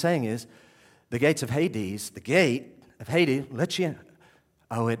 No, what he's saying is, the gates of Hades, the gate of Hades lets you in.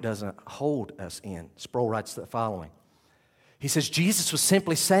 Oh, it doesn't hold us in. Sproul writes the following. He says, Jesus was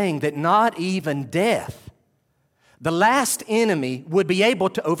simply saying that not even death, the last enemy, would be able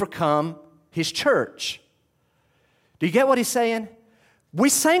to overcome his church. Do you get what he's saying? We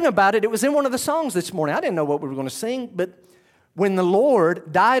sang about it. It was in one of the songs this morning. I didn't know what we were going to sing, but when the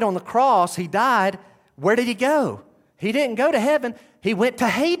Lord died on the cross, he died. Where did he go? He didn't go to heaven. He went to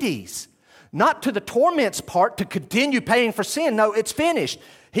Hades. Not to the torments part to continue paying for sin. No, it's finished.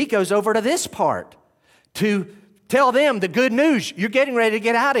 He goes over to this part to tell them the good news. You're getting ready to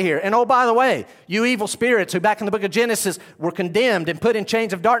get out of here. And oh, by the way, you evil spirits who back in the book of Genesis were condemned and put in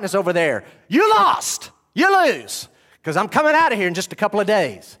chains of darkness over there. You lost. You lose. Because I'm coming out of here in just a couple of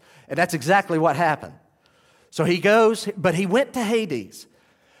days. And that's exactly what happened. So he goes, but he went to Hades.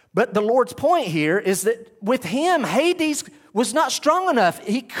 But the Lord's point here is that with him, Hades was not strong enough.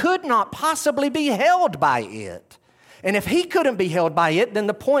 He could not possibly be held by it. And if he couldn't be held by it, then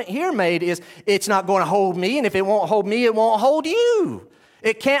the point here made is it's not going to hold me, and if it won't hold me, it won't hold you.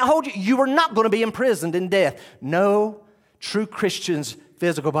 It can't hold you. You are not going to be imprisoned in death. No true Christian's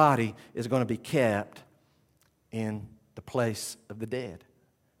physical body is going to be kept in the place of the dead.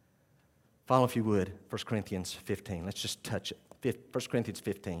 Follow if you would, 1 Corinthians 15. Let's just touch it. 1 Corinthians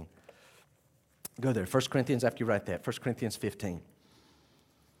 15. Go there. 1 Corinthians, after you write that, 1 Corinthians 15.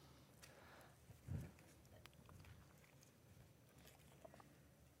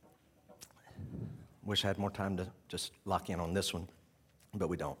 Wish I had more time to just lock in on this one, but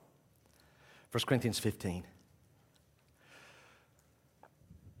we don't. 1 Corinthians 15.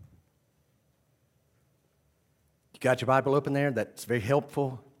 You got your Bible open there? That's very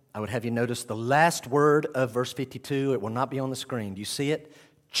helpful. I would have you notice the last word of verse 52. It will not be on the screen. Do you see it?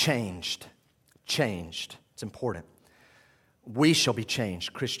 Changed. Changed. It's important. We shall be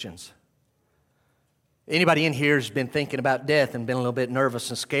changed, Christians. Anybody in here has been thinking about death and been a little bit nervous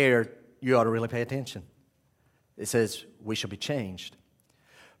and scared, you ought to really pay attention. It says, we shall be changed.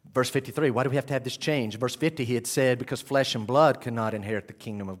 Verse 53, why do we have to have this change? Verse 50, he had said, because flesh and blood cannot inherit the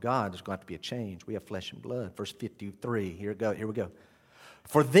kingdom of God. There's going to have to be a change. We have flesh and blood. Verse 53, here we go.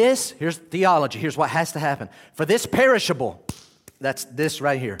 For this, here's theology. Here's what has to happen. For this perishable, that's this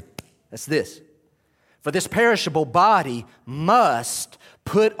right here. That's this. For this perishable body must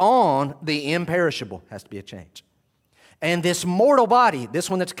put on the imperishable. Has to be a change. And this mortal body, this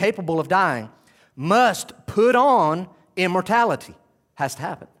one that's capable of dying, must put on immortality. Has to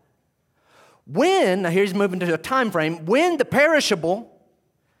happen. Now here's moving to a time frame, when the perishable,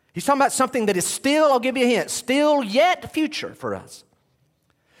 he's talking about something that is still, I'll give you a hint, still yet future for us.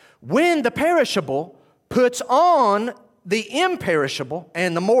 When the perishable puts on the imperishable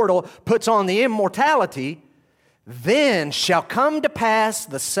and the mortal puts on the immortality, then shall come to pass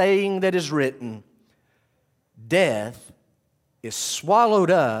the saying that is written, death is swallowed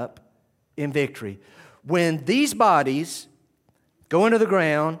up in victory. When these bodies go into the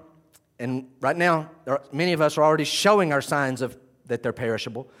ground, and right now many of us are already showing our signs of that they're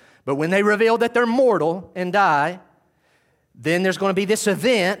perishable, but when they reveal that they're mortal and die, then there's going to be this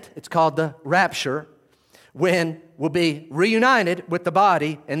event, it's called the rapture, when we'll be reunited with the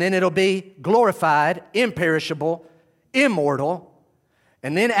body, and then it'll be glorified, imperishable, immortal.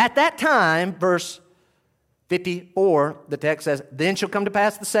 And then at that time, verse 54, the text says, then shall come to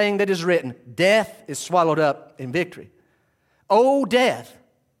pass the saying that is written, death is swallowed up in victory. O death,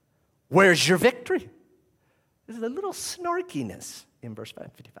 where's your victory? There's a little snarkiness in verse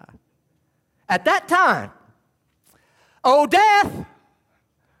 55. At that time, O death,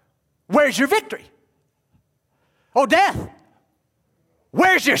 where's your victory? Oh, death,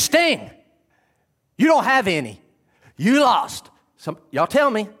 where's your sting? You don't have any. You lost. Y'all tell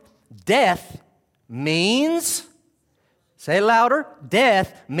me, death means, say it louder,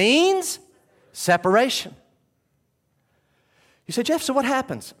 death means separation. You say, Jeff, so what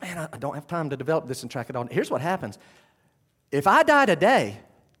happens? Man, I don't have time to develop this and track it on. Here's what happens. If I die today,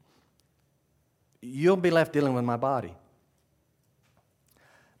 you'll be left dealing with my body.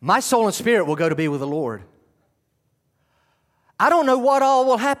 My soul and spirit will go to be with the Lord. I don't know what all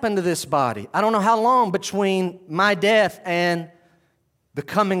will happen to this body. I don't know how long between my death and the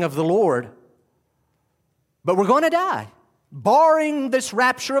coming of the Lord. But we're going to die. Barring this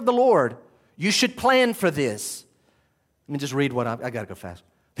rapture of the Lord, you should plan for this. Let me just read what I got to go fast.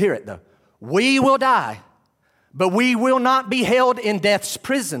 Hear it though. We will die, but we will not be held in death's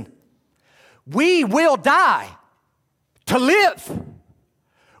prison. We will die to live.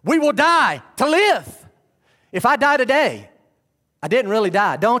 We will die to live. If I die today, I didn't really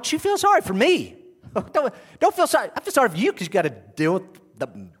die. Don't you feel sorry for me? Don't feel sorry. I feel sorry for you because you got to deal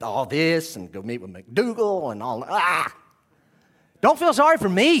with all this and go meet with McDougal and all that. Don't feel sorry for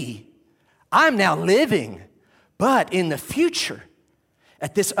me. I'm now living. But in the future,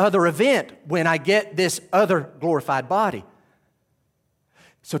 at this other event, when I get this other glorified body.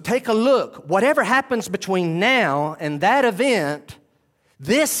 So take a look. Whatever happens between now and that event,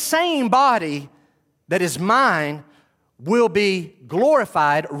 this same body that is mine will be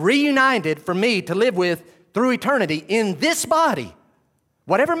glorified, reunited for me to live with through eternity in this body.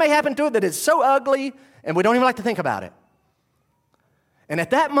 Whatever may happen to it that is so ugly and we don't even like to think about it. And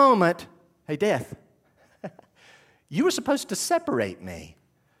at that moment, hey, death, you were supposed to separate me.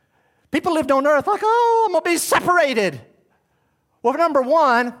 People lived on earth like, oh, I'm going to be separated. Well, number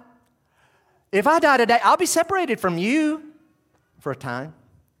one, if I die today, I'll be separated from you for a time.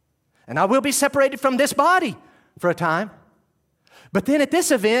 And I will be separated from this body for a time. But then at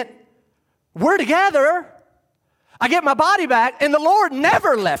this event, we're together. I get my body back, and the Lord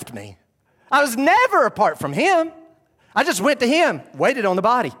never left me. I was never apart from Him. I just went to Him, waited on the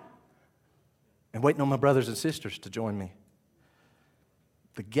body, and waiting on my brothers and sisters to join me.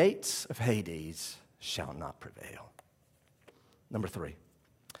 The gates of Hades shall not prevail. Number 3,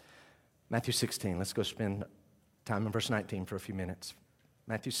 Matthew 16. Let's go spend time in verse 19 for a few minutes.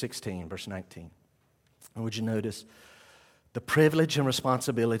 Matthew 16, verse 19. And would you notice the privilege and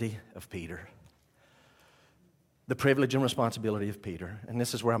responsibility of Peter? The privilege and responsibility of Peter. And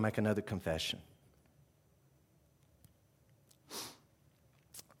this is where I make another confession.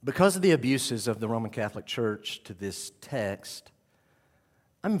 Because of the abuses of the Roman Catholic Church to this text,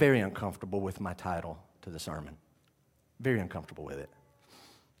 I'm very uncomfortable with my title to the sermon. Very uncomfortable with it.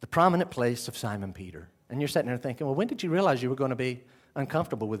 The prominent place of Simon Peter. And you're sitting there thinking, well, when did you realize you were going to be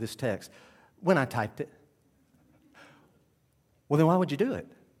uncomfortable with this text? When I typed it. Well, then why would you do it?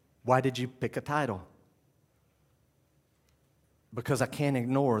 Why did you pick a title? Because I can't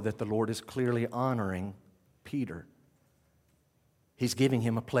ignore that the Lord is clearly honoring Peter. He's giving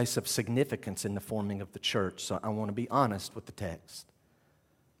him a place of significance in the forming of the church. So I want to be honest with the text.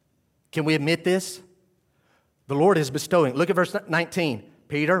 Can we admit this? The Lord is bestowing. Look at verse 19.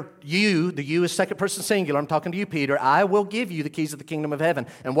 Peter, you, the you is second person singular. I'm talking to you, Peter. I will give you the keys of the kingdom of heaven.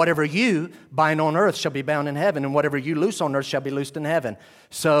 And whatever you bind on earth shall be bound in heaven. And whatever you loose on earth shall be loosed in heaven.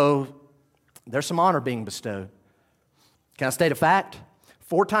 So there's some honor being bestowed. Can I state a fact?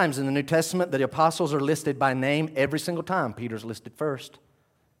 4 times in the New Testament, the apostles are listed by name. Every single time, Peter's listed first.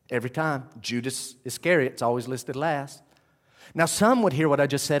 Every time. Judas Iscariot's always listed last. Now, some would hear what I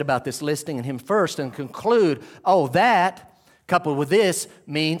just said about this listing and him first and conclude, oh, that, coupled with this,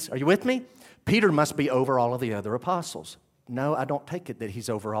 means, are you with me? Peter must be over all of the other apostles. No, I don't take it that he's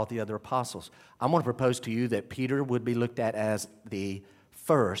over all the other apostles. I'm going to propose to you that Peter would be looked at as the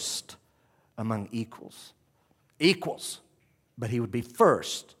first among equals. Equals. But he would be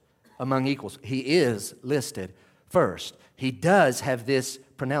first among equals. He is listed first. He does have this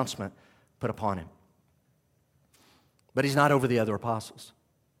pronouncement put upon him. But he's not over the other apostles.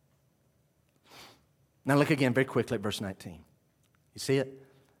 Now look again very quickly at verse 19. You see it?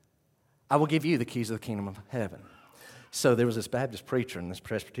 I will give you the keys of the kingdom of heaven. So there was this Baptist preacher and this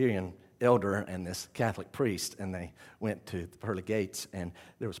Presbyterian elder and this Catholic priest, and they went to the pearly gates, and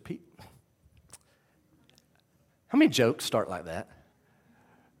there was people. How many jokes start like that?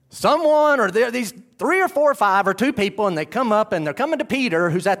 Someone, or there are these 3 or 4 or 5 or 2 people, and they come up and they're coming to Peter,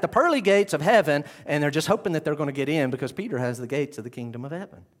 who's at the pearly gates of heaven, and they're just hoping that they're going to get in because Peter has the gates of the kingdom of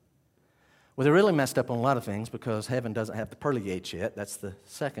heaven. Well, they're really messed up on a lot of things because heaven doesn't have the pearly gates yet. That's the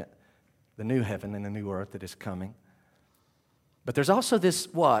second, the new heaven and the new earth that is coming. But there's also this,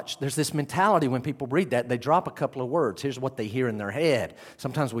 there's this mentality when people read that, they drop a couple of words. Here's what they hear in their head.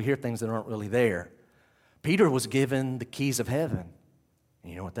 Sometimes we hear things that aren't really there. Peter was given the keys of heaven.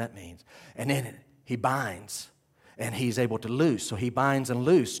 You know what that means. And then he binds, and he's able to loose. So he binds and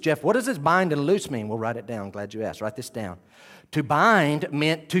loose. Jeff, what does this bind and loose mean? We'll write it down. Glad you asked. Write this down. To bind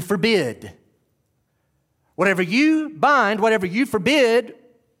meant to forbid. Whatever you bind, whatever you forbid,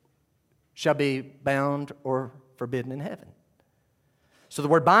 shall be bound or forbidden in heaven. So the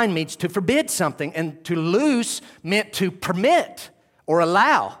word bind means to forbid something, and to loose meant to permit or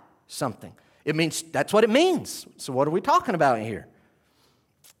allow something. It means, that's what it means. So what are we talking about here?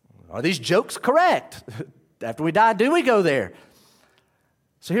 Are these jokes correct? After we die, do we go there?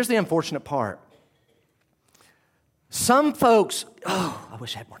 So here's the unfortunate part. Some folks, I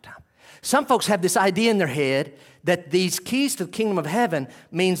wish I had more time. Some folks have this idea in their head that these keys to the kingdom of heaven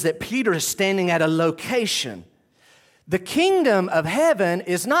means that Peter is standing at a location. The kingdom of heaven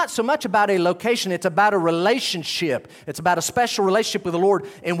is not so much about a location, it's about a relationship. It's about a special relationship with the Lord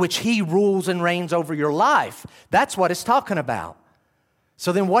in which He rules and reigns over your life. That's what it's talking about.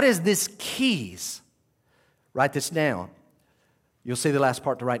 So then what is this keys? Write this down. You'll see the last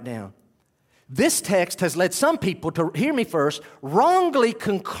part to write down. This text has led some people to, hear me first, wrongly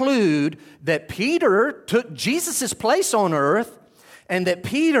conclude that Peter took Jesus' place on earth and that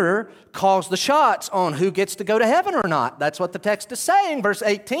Peter calls the shots on who gets to go to heaven or not. That's what the text is saying, verse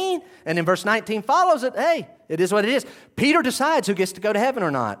 18. And then verse 19 follows it. Hey, it is what it is. Peter decides who gets to go to heaven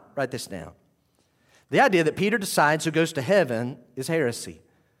or not. Write this down. The idea that Peter decides who goes to heaven is heresy.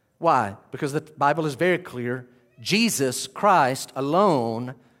 Why? Because the Bible is very clear. Jesus Christ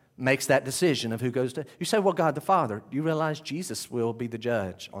alone makes that decision of who goes to. You say, well, God the Father. Do you realize Jesus will be the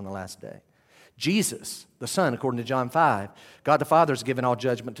judge on the last day? Jesus, the Son, according to John 5, God the Father has given all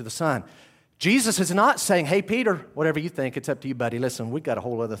judgment to the Son. Jesus is not saying, hey, Peter, whatever you think, it's up to you, buddy. Listen, we've got a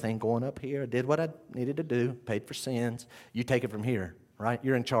whole other thing going up here. I did what I needed to do, paid for sins. You take it from here, right?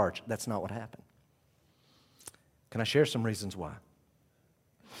 You're in charge. That's not what happened. Can I share some reasons why?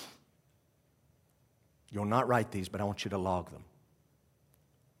 You'll not write these, but I want you to log them.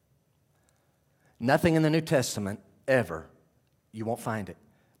 Nothing in the New Testament ever, you won't find it,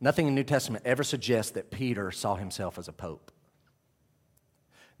 nothing in the New Testament ever suggests that Peter saw himself as a pope.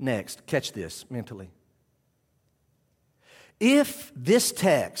 Next, catch this mentally. if this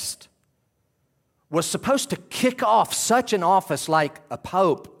text was supposed to kick off such an office like a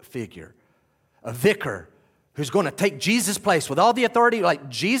pope figure, a vicar, who's going to take Jesus' place with all the authority, like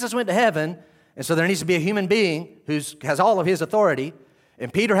Jesus went to heaven, and so there needs to be a human being who has all of his authority,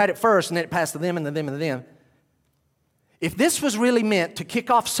 and Peter had it first, and then it passed to them, and to them, and to them. If this was really meant to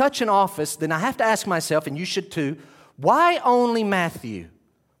kick off such an office, then I have to ask myself, and you should too, why only Matthew?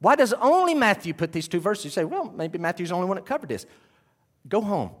 Why does only Matthew put these two verses? You say, well, maybe Matthew's the only one that covered this. Go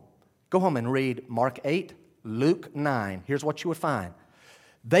home. Go home and read Mark 8, Luke 9. Here's what you would find.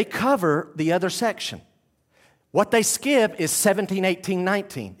 They cover the other section. What they skip is 17, 18,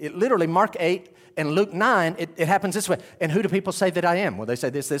 19. It literally, Mark 8 and Luke 9, it happens this way. And who do people say that I am? Well, they say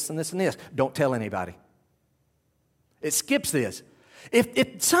this, this, and this, and this. Don't tell anybody. It skips this.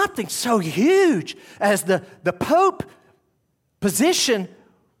 If something so huge as the Pope position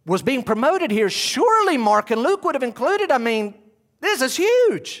was being promoted here, surely Mark and Luke would have included, this is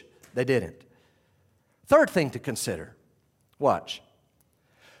huge. They didn't. Third thing to consider. Watch.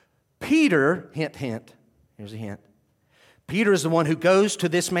 Peter, hint, hint. Here's a hint. Peter is the one who goes to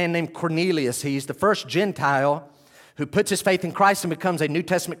this man named Cornelius. He's the first Gentile who puts his faith in Christ and becomes a New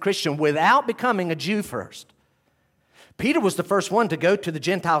Testament Christian without becoming a Jew first. Peter was the first one to go to the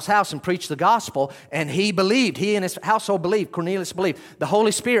Gentile's house and preach the gospel, and he believed. He and his household believed. Cornelius believed. The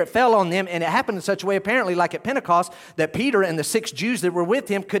Holy Spirit fell on them, and it happened in such a way, apparently, like at Pentecost, that Peter and the 6 Jews that were with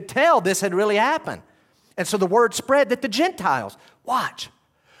him could tell this had really happened. And so the word spread that the Gentiles, watch,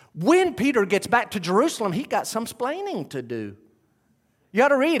 when Peter gets back to Jerusalem, he got some splaining to do. You ought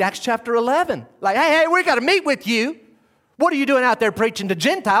to read Acts chapter 11. Like, hey, we got to meet with you. What are you doing out there preaching to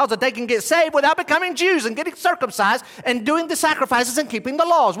Gentiles that they can get saved without becoming Jews and getting circumcised and doing the sacrifices and keeping the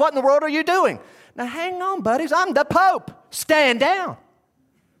laws? What in the world are you doing? Now, hang on, buddies. I'm the Pope. Stand down.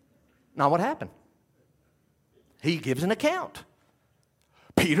 Now, what happened? He gives an account.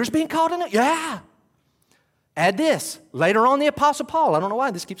 Peter's being called in it? Yeah. Add this. Later on, the Apostle Paul. I don't know why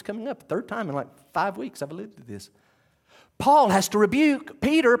this keeps coming up. Third time in like 5 weeks I've alluded to this. Paul has to rebuke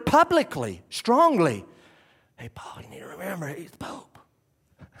Peter publicly, strongly. Hey, Paul, you need to remember, he's the Pope.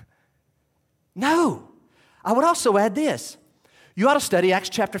 No. I would also add this. You ought to study Acts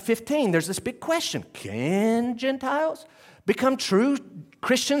chapter 15. There's this big question. Can Gentiles become true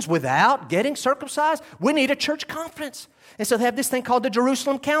Christians without getting circumcised? We need a church conference. And so they have this thing called the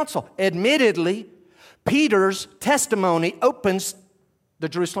Jerusalem Council. Admittedly, Peter's testimony opens the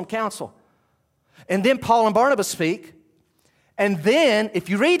Jerusalem Council. And then Paul and Barnabas speak. And then, if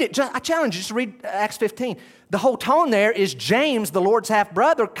you read it, I challenge you, just read Acts 15. The whole tone there is James, the Lord's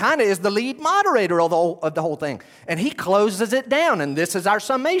half-brother, kind of is the lead moderator of the whole thing. And he closes it down, and this is our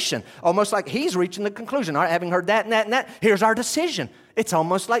summation. Almost like he's reaching the conclusion. All right, having heard that and that and that, here's our decision. It's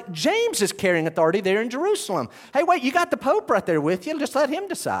almost like James is carrying authority there in Jerusalem. Hey, wait, you got the Pope right there with you. Just let him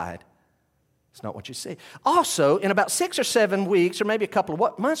decide. It's not what you see. Also, in about 6 or 7 weeks, or maybe a couple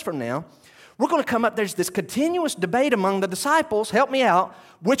of months from now, we're going to come up, there's this continuous debate among the disciples. Help me out.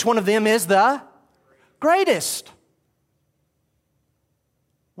 Which one of them is the greatest?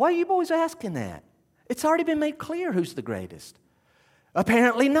 Why are you always asking that? It's already been made clear who's the greatest.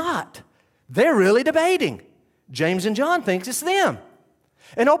 Apparently not. They're really debating. James and John thinks it's them.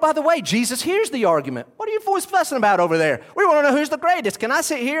 And oh, by the way, Jesus hears the argument. What are you boys fussing about over there? We want to know who's the greatest. Can I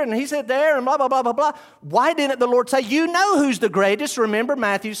sit here and he sit there and blah, blah, blah, blah, blah? Why didn't the Lord say, you know who's the greatest? Remember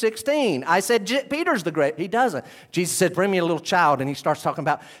Matthew 16. I said Peter's the greatest. He doesn't. Jesus said, bring me a little child. And he starts talking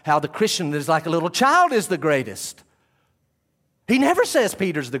about how the Christian that is like a little child is the greatest. He never says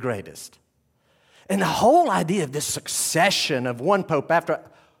Peter's the greatest. And the whole idea of this succession of one pope after...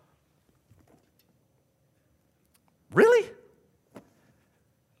 Really?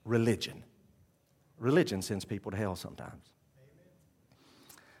 Religion. Religion sends people to hell sometimes.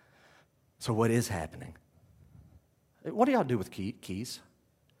 So what is happening? What do y'all do with keys?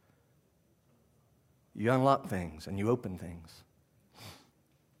 You unlock things and you open things.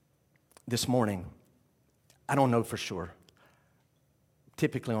 This morning, I don't know for sure.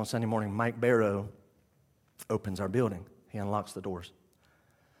 Typically on Sunday morning, Mike Barrow opens our building. He unlocks the doors.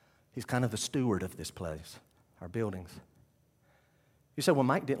 He's kind of the steward of this place, our buildings. You say, well,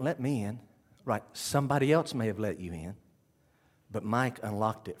 Mike didn't let me in. Right, somebody else may have let you in, but Mike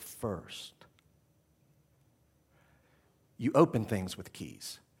unlocked it first. You open things with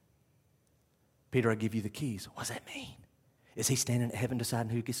keys. Peter, I give you the keys. What does that mean? Is he standing at heaven deciding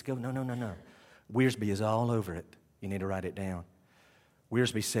who gets to go? No. Wiersbe is all over it. You need to write it down.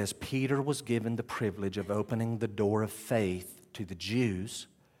 Wiersbe says Peter was given the privilege of opening the door of faith to the Jews.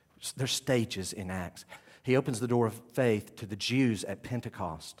 There's stages in Acts. He opens the door of faith to the Jews at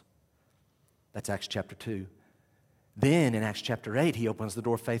Pentecost. That's Acts chapter 2. Then in Acts chapter 8, he opens the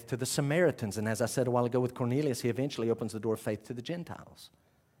door of faith to the Samaritans. And as I said a while ago with Cornelius, he eventually opens the door of faith to the Gentiles.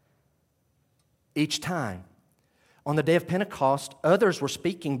 Each time. On the day of Pentecost, others were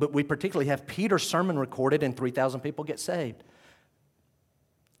speaking, but we particularly have Peter's sermon recorded and 3,000 people get saved.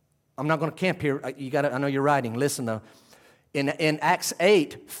 I'm not going to camp here. I know you're writing. Listen though. In Acts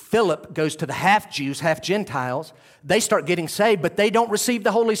 8, Philip goes to the half-Jews, half-Gentiles. They start getting saved, but they don't receive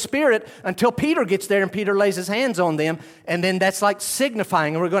the Holy Spirit until Peter gets there and Peter lays his hands on them. And then that's like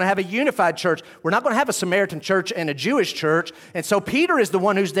signifying, and we're going to have a unified church. We're not going to have a Samaritan church and a Jewish church. And so Peter is the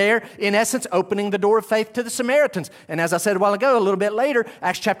one who's there, in essence, opening the door of faith to the Samaritans. And as I said a while ago, a little bit later,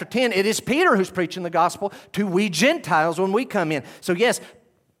 Acts chapter 10, it is Peter who's preaching the gospel to we Gentiles when we come in. So yes,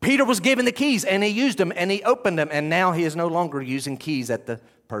 Peter was given the keys, and he used them, and he opened them, and now he is no longer using keys at the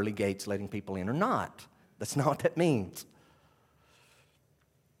pearly gates, letting people in or not. That's not what that means.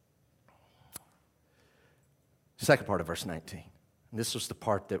 Second part of verse 19. And this was the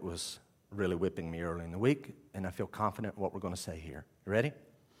part that was really whipping me early in the week, and I feel confident in what we're going to say here. You ready?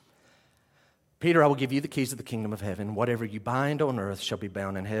 Peter, I will give you the keys of the kingdom of heaven. Whatever you bind on earth shall be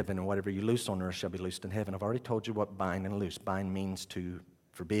bound in heaven, and whatever you loose on earth shall be loosed in heaven. I've already told you what bind and loose. Bind means to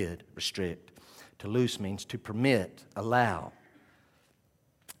forbid, restrict. To loose means to permit, allow,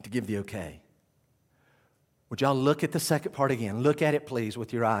 to give the okay. Would y'all look at the second part again? Look at it, please,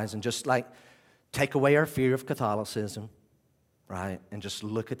 with your eyes, and just like take away our fear of Catholicism, right? And just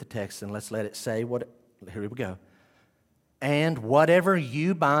look at the text, and let's let it say what, here we go. And whatever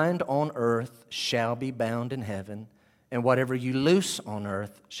you bind on earth shall be bound in heaven, and whatever you loose on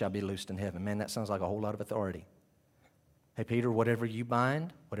earth shall be loosed in heaven. Man, that sounds like a whole lot of authority. Hey, Peter, whatever you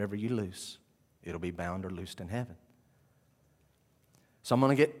bind, whatever you loose, it'll be bound or loosed in heaven. So I'm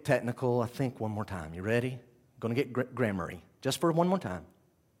going to get technical, I think, one more time. You ready? I'm going to get grammar-y, just for one more time.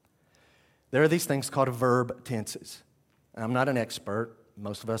 There are these things called verb tenses. I'm not an expert.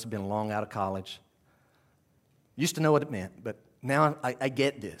 Most of us have been long out of college. Used to know what it meant, but now I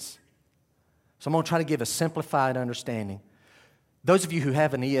get this. So I'm going to try to give a simplified understanding. Those of you who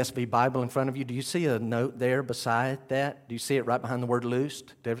have an ESV Bible in front of you, do you see a note there beside that? Do you see it right behind the word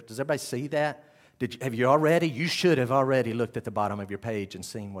loosed? Does everybody see that? Have you already? You should have already looked at the bottom of your page and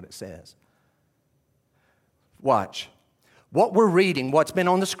seen what it says. Watch. What we're reading, what's been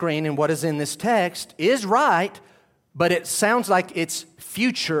on the screen and what is in this text is right, but it sounds like it's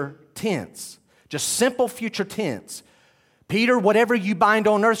future tense. Just simple future tense. Peter, whatever you bind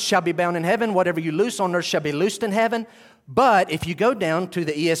on earth shall be bound in heaven. Whatever you loose on earth shall be loosed in heaven. But if you go down to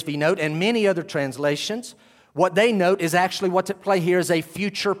the ESV note and many other translations, what they note is actually what's at play here is a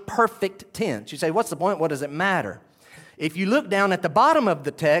future perfect tense. You say, what's the point? What does it matter? If you look down at the bottom of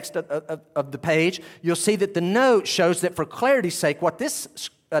the text of the page, you'll see that the note shows that for clarity's sake, what this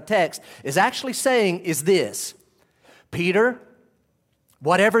text is actually saying is this. Peter,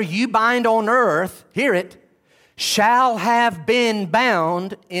 whatever you bind on earth, hear it, shall have been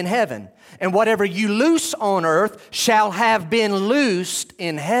bound in heaven. And whatever you loose on earth shall have been loosed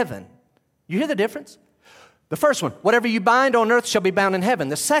in heaven. You hear the difference? The first one, whatever you bind on earth shall be bound in heaven.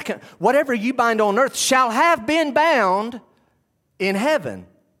 The second, whatever you bind on earth shall have been bound in heaven.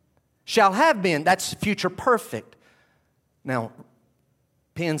 Shall have been, that's future perfect. Now,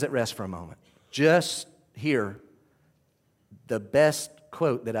 pens at rest for a moment. Just hear the best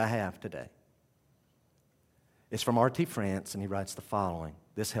quote that I have today. It's from R.T. France, and he writes the following.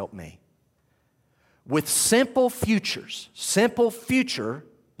 This helped me. With simple future,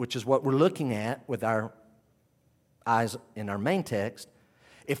 which is what we're looking at with our eyes in our main text,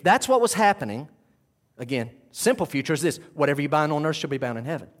 if that's what was happening, again, simple future is this, whatever you bind on earth shall be bound in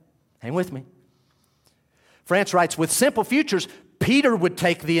heaven. Hang with me. France writes, with simple futures, Peter would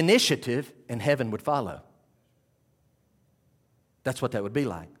take the initiative and heaven would follow. That's what that would be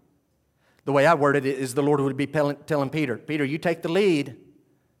like. The way I worded it is the Lord would be telling Peter, Peter, you take the lead,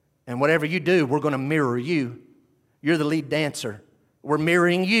 and whatever you do, we're going to mirror you. You're the lead dancer. We're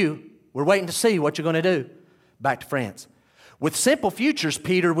mirroring you. We're waiting to see what you're going to do. Back to France. With simple futures,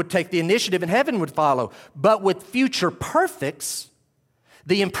 Peter would take the initiative and heaven would follow. But with future perfects,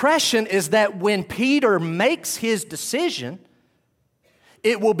 the impression is that when Peter makes his decision,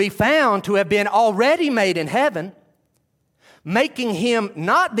 it will be found to have been already made in heaven, making him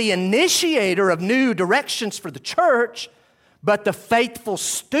not the initiator of new directions for the church, but the faithful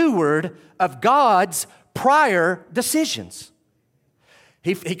steward of God's prior decisions.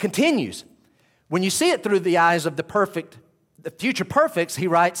 He continues. When you see it through the eyes of the future perfects, he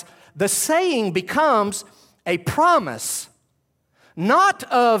writes, the saying becomes a promise, not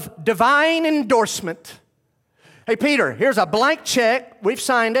of divine endorsement. Hey, Peter, here's a blank check. We've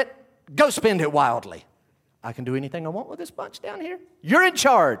signed it. Go spend it wildly. I can do anything I want with this bunch down here? You're in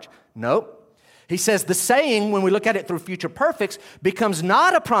charge. Nope. He says the saying, when we look at it through future perfects, becomes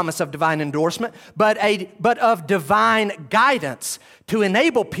not a promise of divine endorsement, but of divine guidance to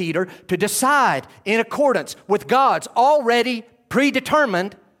enable Peter to decide in accordance with God's already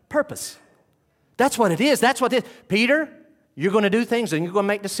predetermined purpose. That's what it is. That's what it is. Peter, you're going to do things and you're going to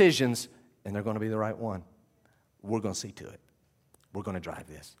make decisions, and they're going to be the right one. We're going to see to it. We're going to drive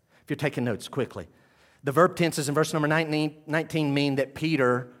this. If you're taking notes quickly, the verb tenses in verse number 19 mean that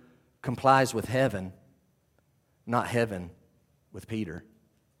Peter complies with heaven, not heaven with Peter.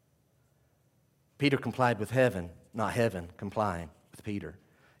 Peter complied with heaven, not heaven complying with Peter.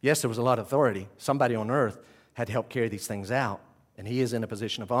 Yes, there was a lot of authority. Somebody on earth had to help carry these things out, and he is in a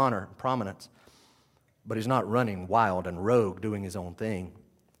position of honor and prominence. But he's not running wild and rogue doing his own thing.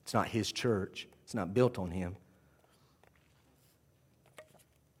 It's not his church. It's not built on him.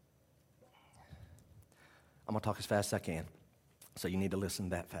 I'm going to talk as fast as I can, so you need to listen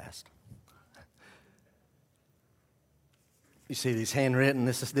that fast. You see these handwritten,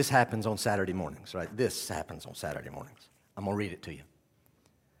 this happens on Saturday mornings, right? This happens on Saturday mornings. I'm going to read it to you.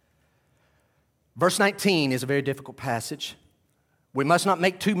 Verse 19 is a very difficult passage. We must not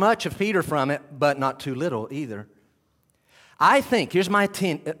make too much of Peter from it, but not too little either. I think, here's my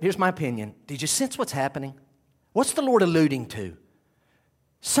opinion. Did you sense what's happening? What's the Lord alluding to?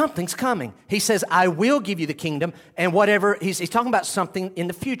 Something's coming. He says, I will give you the kingdom, and whatever, he's talking about something in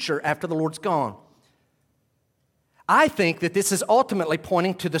the future after the Lord's gone. I think that this is ultimately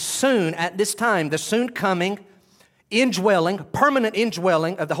pointing to the soon, at this time, the soon coming permanent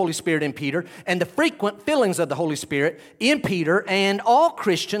indwelling of the Holy Spirit in Peter, and the frequent fillings of the Holy Spirit in Peter and all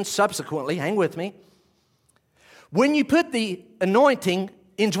Christians subsequently. Hang with me. When you put the anointing,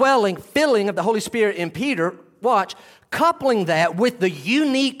 indwelling, filling of the Holy Spirit in Peter, watch, coupling that with the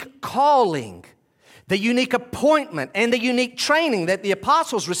unique calling, the unique appointment, and the unique training that the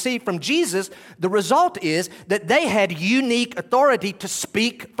apostles received from Jesus, the result is that they had unique authority to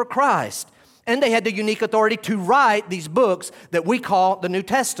speak for Christ. And they had the unique authority to write these books that we call the New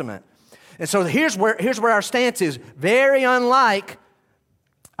Testament. And so here's where our stance is, very unlike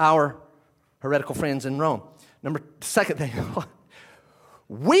our heretical friends in Rome. Second thing,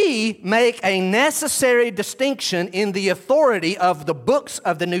 we make a necessary distinction in the authority of the books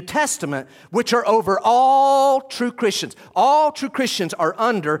of the New Testament, which are over all true Christians. All true Christians are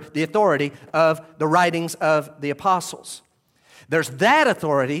under the authority of the writings of the apostles. There's that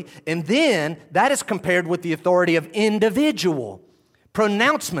authority, and then that is compared with the authority of individual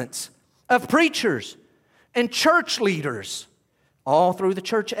pronouncements of preachers and church leaders all through the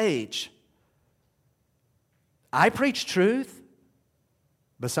church age. I preach truth,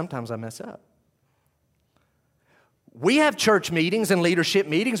 but sometimes I mess up. We have church meetings and leadership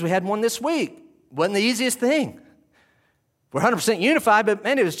meetings. We had one this week. Wasn't the easiest thing. We're 100% unified, but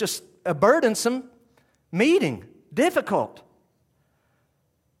man, it was just a burdensome meeting. Difficult.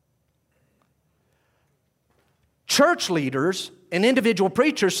 Church leaders and individual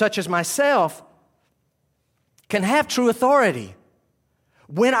preachers such as myself can have true authority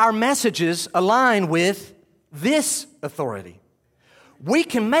when our messages align with this authority. We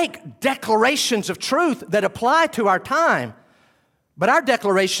can make declarations of truth that apply to our time, but our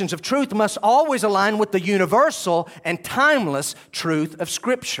declarations of truth must always align with the universal and timeless truth of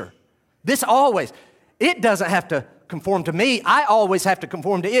Scripture. This always. It doesn't have to conform to me. I always have to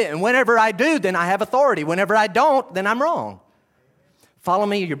conform to it. And whenever I do, then I have authority. Whenever I don't, then I'm wrong. Follow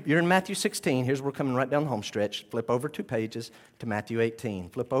me. You're in Matthew 16. Here's we're coming right down the home stretch. Flip over 2 pages to Matthew 18.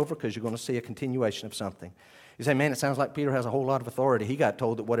 Flip over because you're going to see a continuation of something. You say, man, it sounds like Peter has a whole lot of authority. He got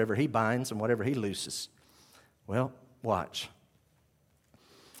told that whatever he binds and whatever he looses. Well, watch.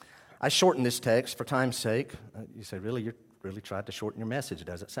 I shortened this text for time's sake. You say, really? You really tried to shorten your message.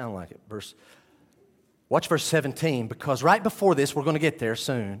 Does it sound like it? Watch verse 17, because right before this, we're going to get there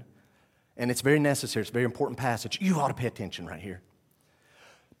soon, and it's very necessary. It's a very important passage. You ought to pay attention right here.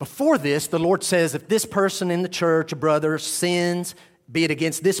 Before this, the Lord says, if this person in the church, a brother, sins, be it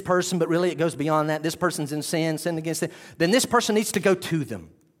against this person, but really it goes beyond that. This person's in sin against them, then this person needs to go to them.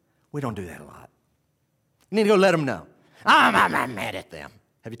 We don't do that a lot. You need to go let them know. I'm mad at them.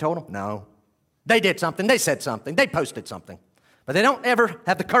 Have you told them? No. They did something. They said something. They posted something. But they don't ever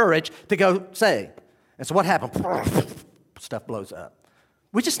have the courage to go say. And so what happened? Stuff blows up.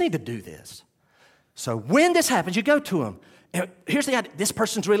 We just need to do this. So when this happens, you go to them. And here's the idea. This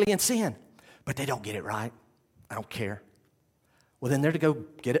person's really in sin, but they don't get it right. I don't care. Well, then they're to go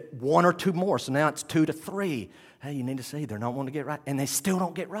get it 1 or 2 more. So now it's 2 to 3. Hey, you need to see they're not wanting to get right. And they still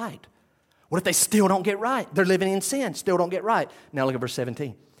don't get right. What if they still don't get right? They're living in sin, still don't get right. Now look at verse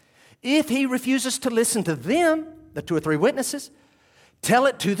 17. If he refuses to listen to them, the 2 or 3 witnesses, tell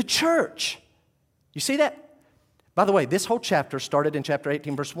it to the church. You see that? By the way, this whole chapter started in chapter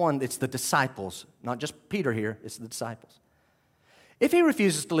 18, verse 1. It's the disciples, not just Peter here, it's the disciples. If he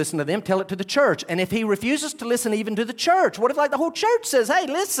refuses to listen to them, tell it to the church. And if he refuses to listen even to the church, what if like the whole church says, hey,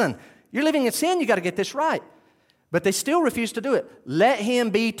 listen, you're living in sin, you got to get this right. But they still refuse to do it. Let him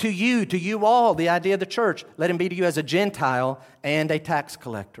be to you all, the idea of the church. Let him be to you as a Gentile and a tax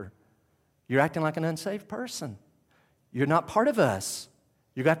collector. You're acting like an unsaved person. You're not part of us.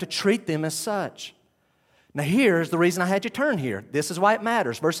 You got to treat them as such. Now here's the reason I had you turn here. This is why it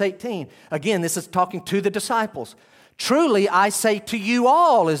matters. Verse 18. Again, this is talking to the disciples. Truly, I say to you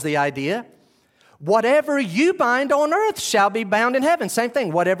all is the idea. Whatever you bind on earth shall be bound in heaven. Same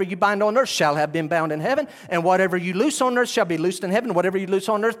thing. Whatever you bind on earth shall have been bound in heaven. And whatever you loose on earth shall be loosed in heaven. Whatever you loose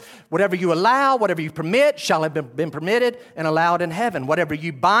on earth, whatever you allow, whatever you permit shall have been permitted and allowed in heaven. Whatever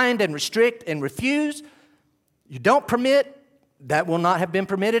you bind and restrict and refuse, you don't permit, that will not have been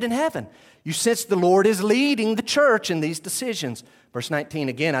permitted in heaven. You sense the Lord is leading the church in these decisions. Verse 19,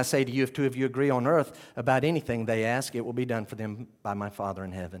 again, I say to you, if 2 of you agree on earth about anything they ask, it will be done for them by my Father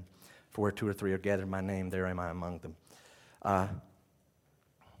in heaven. For where 2 or 3 are gathered in my name, there am I among them.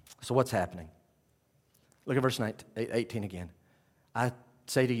 So what's happening? Look at verse 18 again. I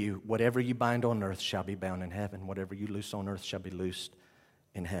say to you, whatever you bind on earth shall be bound in heaven. Whatever you loose on earth shall be loosed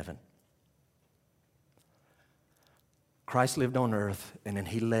in heaven. Christ lived on earth, and then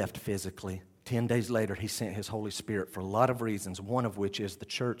he left physically. 10 days later, he sent his Holy Spirit for a lot of reasons, one of which is the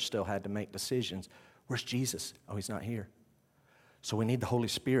church still had to make decisions. Where's Jesus? Oh, he's not here. So we need the Holy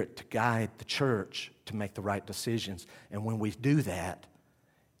Spirit to guide the church to make the right decisions. And when we do that,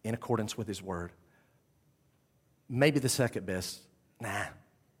 in accordance with his word, maybe the second best,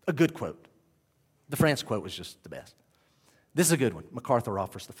 a good quote. The France quote was just the best. This is a good one. MacArthur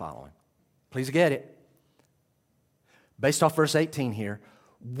offers the following. Please get it. Based off verse 18 here,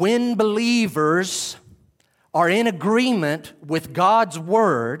 when believers are in agreement with God's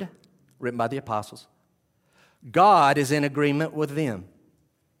word, written by the apostles, God is in agreement with them.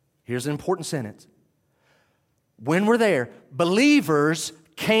 Here's an important sentence. When we're there, believers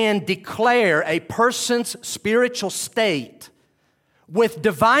can declare a person's spiritual state with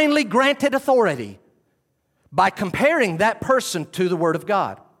divinely granted authority by comparing that person to the Word of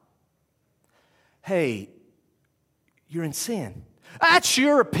God. Hey, you're in sin. That's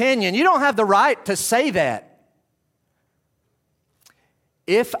your opinion. You don't have the right to say that.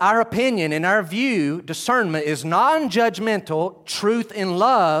 If our opinion and our view, discernment, is non-judgmental, truth in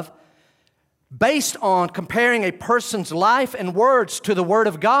love, based on comparing a person's life and words to the Word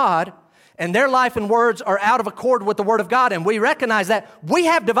of God, and their life and words are out of accord with the Word of God, and we recognize that, we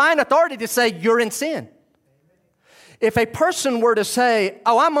have divine authority to say, you're in sin. If a person were to say,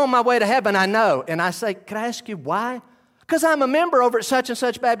 oh, I'm on my way to heaven, I know, and I say, can I ask you why? Because I'm a member over at such and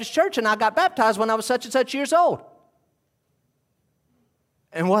such Baptist church, and I got baptized when I was such and such years old.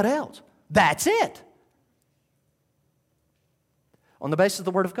 And what else? That's it. On the basis of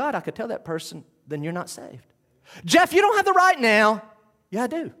the Word of God, I could tell that person, then you're not saved. Jeff, you don't have the right now. Yeah, I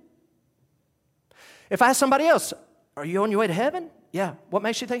do. If I ask somebody else, are you on your way to heaven? Yeah. What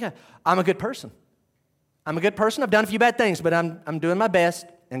makes you think I'm a good person? I'm a good person. I've done a few bad things, but I'm doing my best,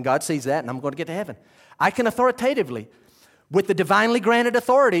 and God sees that, and I'm going to get to heaven. I can authoritatively, with the divinely granted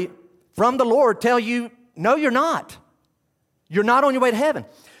authority from the Lord, tell you, no, you're not. You're not on your way to heaven.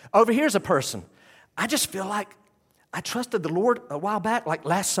 Over here's a person. I just feel like I trusted the Lord a while back, like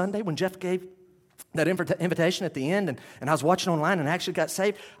last Sunday when Jeff gave that invitation at the end, and I was watching online and I actually got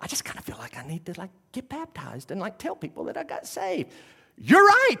saved. I just kind of feel like I need to get baptized and tell people that I got saved. You're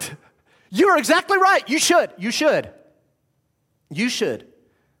right. You're exactly right. You should. You should. You should.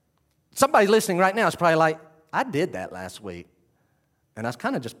 Somebody listening right now is probably like, I did that last week. And I was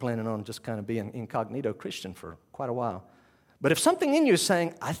kind of just planning on just kind of being incognito Christian for quite a while. But if something in you is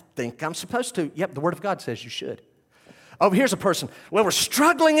saying, I think I'm supposed to, yep, the Word of God says you should. Oh, here's a person. Well, we're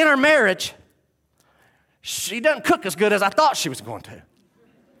struggling in our marriage. She doesn't cook as good as I thought she was going to.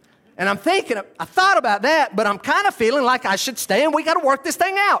 And I'm thinking, I thought about that, but I'm kind of feeling like I should stay and we got to work this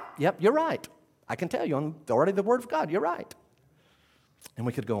thing out. Yep, you're right. I can tell you on the authority of the Word of God, you're right. And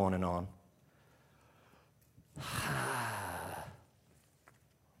we could go on and on.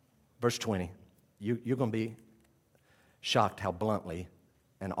 Verse 20. You're going to be shocked how bluntly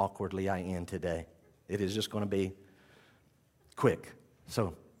and awkwardly I end today. It is just going to be quick.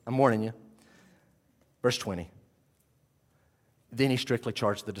 So I'm warning you. Verse 20. Then he strictly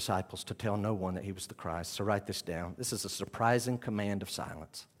charged the disciples to tell no one that he was the Christ. So write this down. This is a surprising command of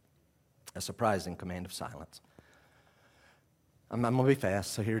silence. A surprising command of silence. I'm going to be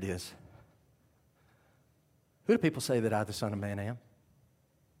fast, so here it is. Who do people say that I, the Son of Man, am?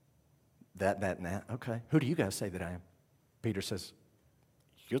 That, and that. Okay. Who do you guys say that I am? Peter says,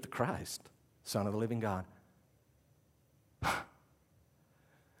 you're the Christ, Son of the living God.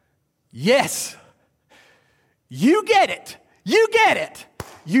 Yes. You get it. You get it.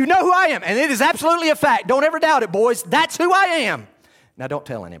 You know who I am. And it is absolutely a fact. Don't ever doubt it, boys. That's who I am. Now, don't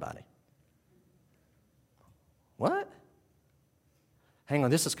tell anybody. What? Hang on,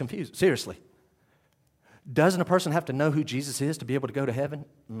 this is confusing. Seriously. Doesn't a person have to know who Jesus is to be able to go to heaven?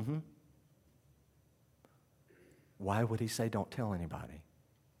 Mm-hmm. Why would he say don't tell anybody?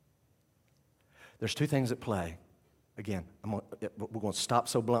 There's two things at play. Again, we're going to stop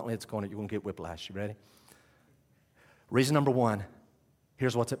so bluntly, you're going to get whiplash. You ready? Reason number one,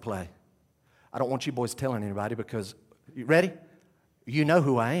 here's what's at play. I don't want you boys telling anybody because, you ready? You know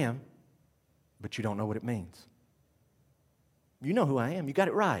who I am, but you don't know what it means. You know who I am. You got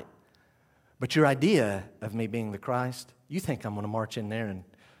it right. But your idea of me being the Christ, you think I'm going to march in there and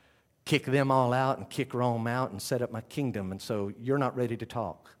kick them all out and kick Rome out and set up my kingdom, and so you're not ready to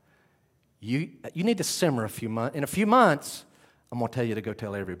talk. You need to simmer a few months. In a few months, I'm going to tell you to go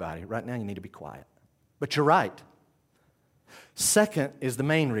tell everybody. Right now, you need to be quiet. But you're right. Second is the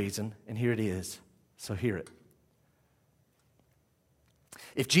main reason, and here it is. So hear it.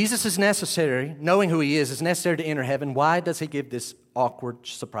 If Jesus is necessary, knowing who he is necessary to enter heaven, why does he give this awkward,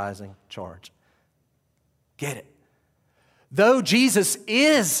 surprising charge? Get it. Though Jesus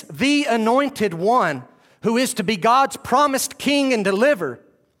is the anointed one who is to be God's promised king and deliverer,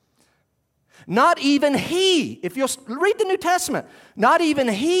 not even he, if you'll read the New Testament, not even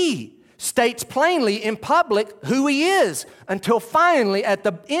he states plainly in public who he is until finally at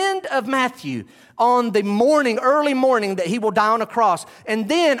the end of Matthew on the morning, early morning that he will die on a cross, and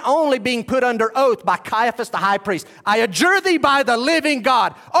then only being put under oath by Caiaphas the high priest. I adjure thee by the living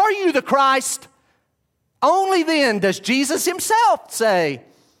God. Are you the Christ? Only then does Jesus himself say,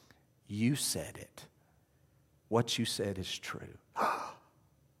 you said it. What you said is true.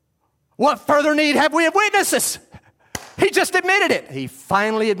 What further need have we of witnesses? He just admitted it. He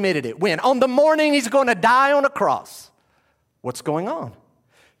finally admitted it. When? On the morning he's going to die on a cross. What's going on?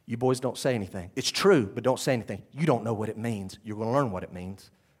 You boys don't say anything. It's true, but don't say anything. You don't know what it means. You're going to learn what it means.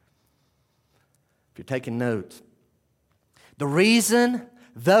 If you're taking notes, the reason,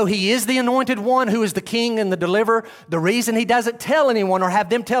 though he is the anointed one who is the king and the deliverer, the reason he doesn't tell anyone or have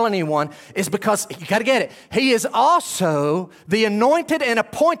them tell anyone is because, you got to get it, he is also the anointed and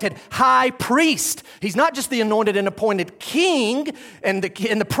appointed high priest. He's not just the anointed and appointed king and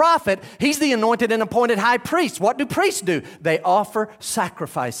the prophet, he's the anointed and appointed high priest. What do priests do? They offer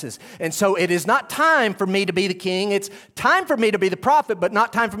sacrifices. And so it is not time for me to be the king. It's time for me to be the prophet, but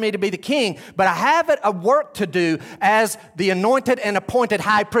not time for me to be the king. But I have a work to do as the anointed and appointed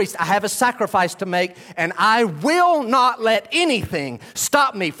high priest. I have a sacrifice to make, and I will not let anything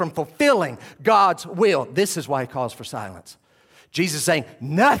stop me from fulfilling God's will. This is why he calls for silence. Jesus is saying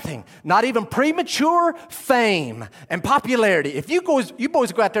nothing, not even premature fame and popularity. If you boys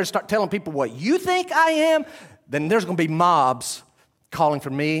go out there and start telling people what you think I am, then there's going to be mobs calling for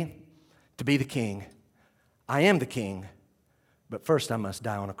me to be the king. I am the king, but first I must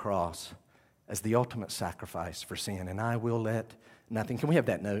die on a cross as the ultimate sacrifice for sin, and I will let nothing. Can we have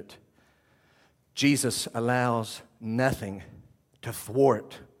that note? Jesus allows nothing to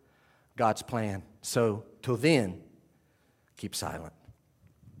thwart God's plan. So, till then, keep silent.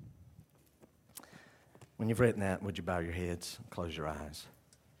 When you've written that, would you bow your heads and close your eyes?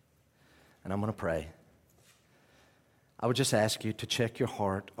 And I'm going to pray. I would just ask you to check your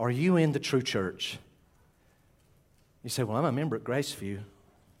heart. Are you in the true church? You say, well, I'm a member at Graceview.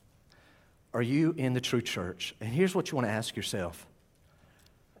 Are you in the true church? And here's what you want to ask yourself.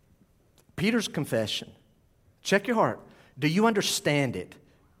 Peter's confession. Check your heart. Do you understand it?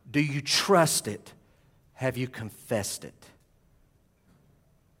 Do you trust it? Have you confessed it?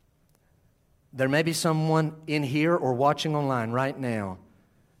 There may be someone in here or watching online right now.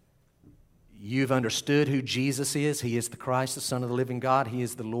 You've understood who Jesus is. He is the Christ, the Son of the living God. He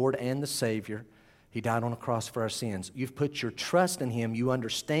is the Lord and the Savior. He died on a cross for our sins. You've put your trust in Him. You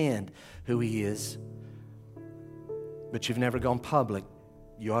understand who He is. But you've never gone public.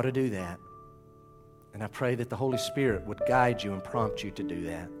 You ought to do that. And I pray that the Holy Spirit would guide you and prompt you to do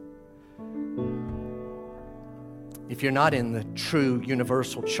that. If you're not in the true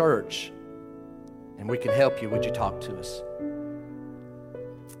universal church and we can help you, would you talk to us?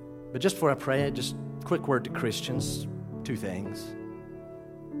 But just before I pray, just a quick word to Christians. Two things.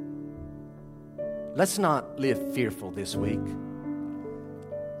 Let's not live fearful this week.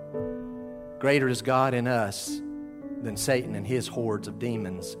 Greater is God in us than Satan and his hordes of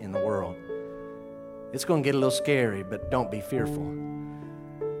demons in the world. It's going to get a little scary, but don't be fearful.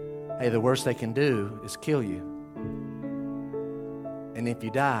 Hey, the worst they can do is kill you. And if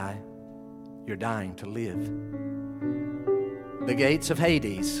you die, you're dying to live. The gates of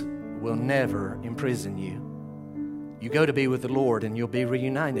Hades will never imprison you. You go to be with the Lord, and you'll be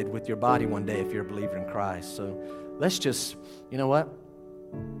reunited with your body one day if you're a believer in Christ. So let's just, you know what?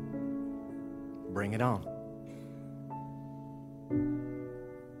 Bring it on.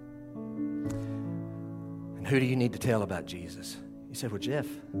 And who do you need to tell about Jesus? You said, well, Jeff,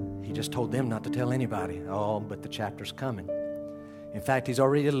 he just told them not to tell anybody. Oh, but the chapter's coming. In fact, he's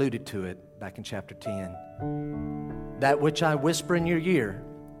already alluded to it back in chapter 10. That which I whisper in your ear,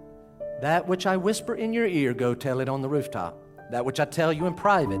 that which I whisper in your ear, go tell it on the rooftop. That which I tell you in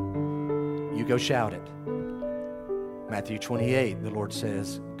private, you go shout it. Matthew 28, the Lord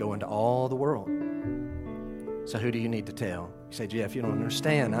says, go into all the world. So who do you need to tell? You say, Jeff, you don't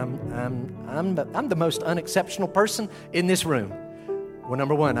understand. I'm the most unexceptional person in this room. Well,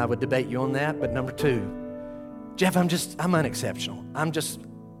 number one, I would debate you on that. But number two, Jeff, I'm unexceptional.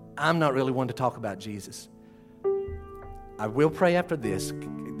 I'm not really one to talk about Jesus. I will pray after this.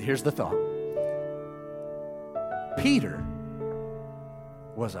 Here's the thought. Peter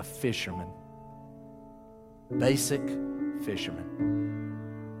was a fisherman. Basic fisherman.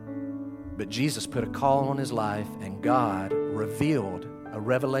 But Jesus put a call on his life, and God revealed a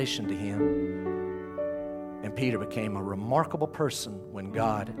revelation to him. And Peter became a remarkable person when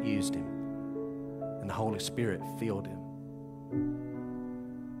God used him. And the Holy Spirit filled him.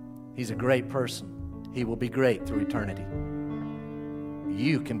 He's a great person. He will be great through eternity.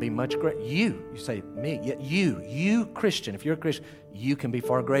 You can be much great. You say, me, yeah, you Christian, if you're a Christian, you can be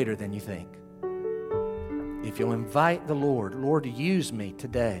far greater than you think. If you'll invite the Lord, use me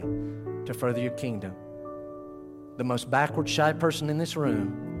today to further your kingdom. The most backward, shy person in this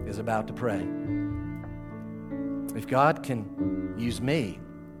room is about to pray. If God can use me,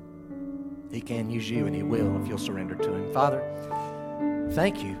 He can use you, and He will if you'll surrender to Him. Father,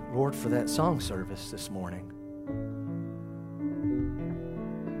 thank you, Lord, for that song service this morning.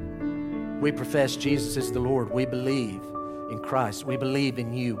 We profess Jesus is the Lord. We believe in Christ. We believe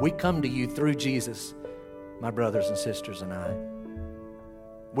in you. We come to you through Jesus, my brothers and sisters and I.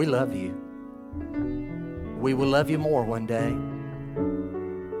 We love you. We will love you more one day.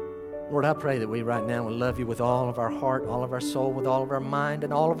 Lord, I pray that we right now will love you with all of our heart, all of our soul, with all of our mind,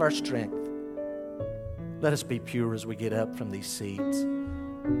 and all of our strength. Let us be pure as we get up from these seats.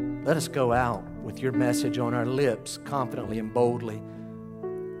 Let us go out with your message on our lips, confidently and boldly,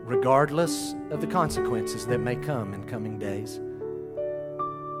 regardless of the consequences that may come in coming days.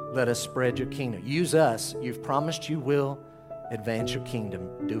 Let us spread your kingdom. Use us. You've promised you will advance your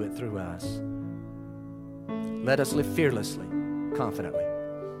kingdom. Do it through us. Let us live fearlessly, confidently,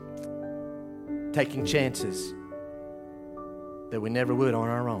 taking chances that we never would on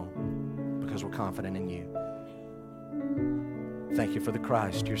our own because we're confident in you. Thank you for the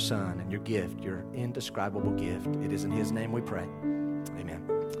Christ, your Son, and your gift, your indescribable gift. It is in His name we pray. Amen.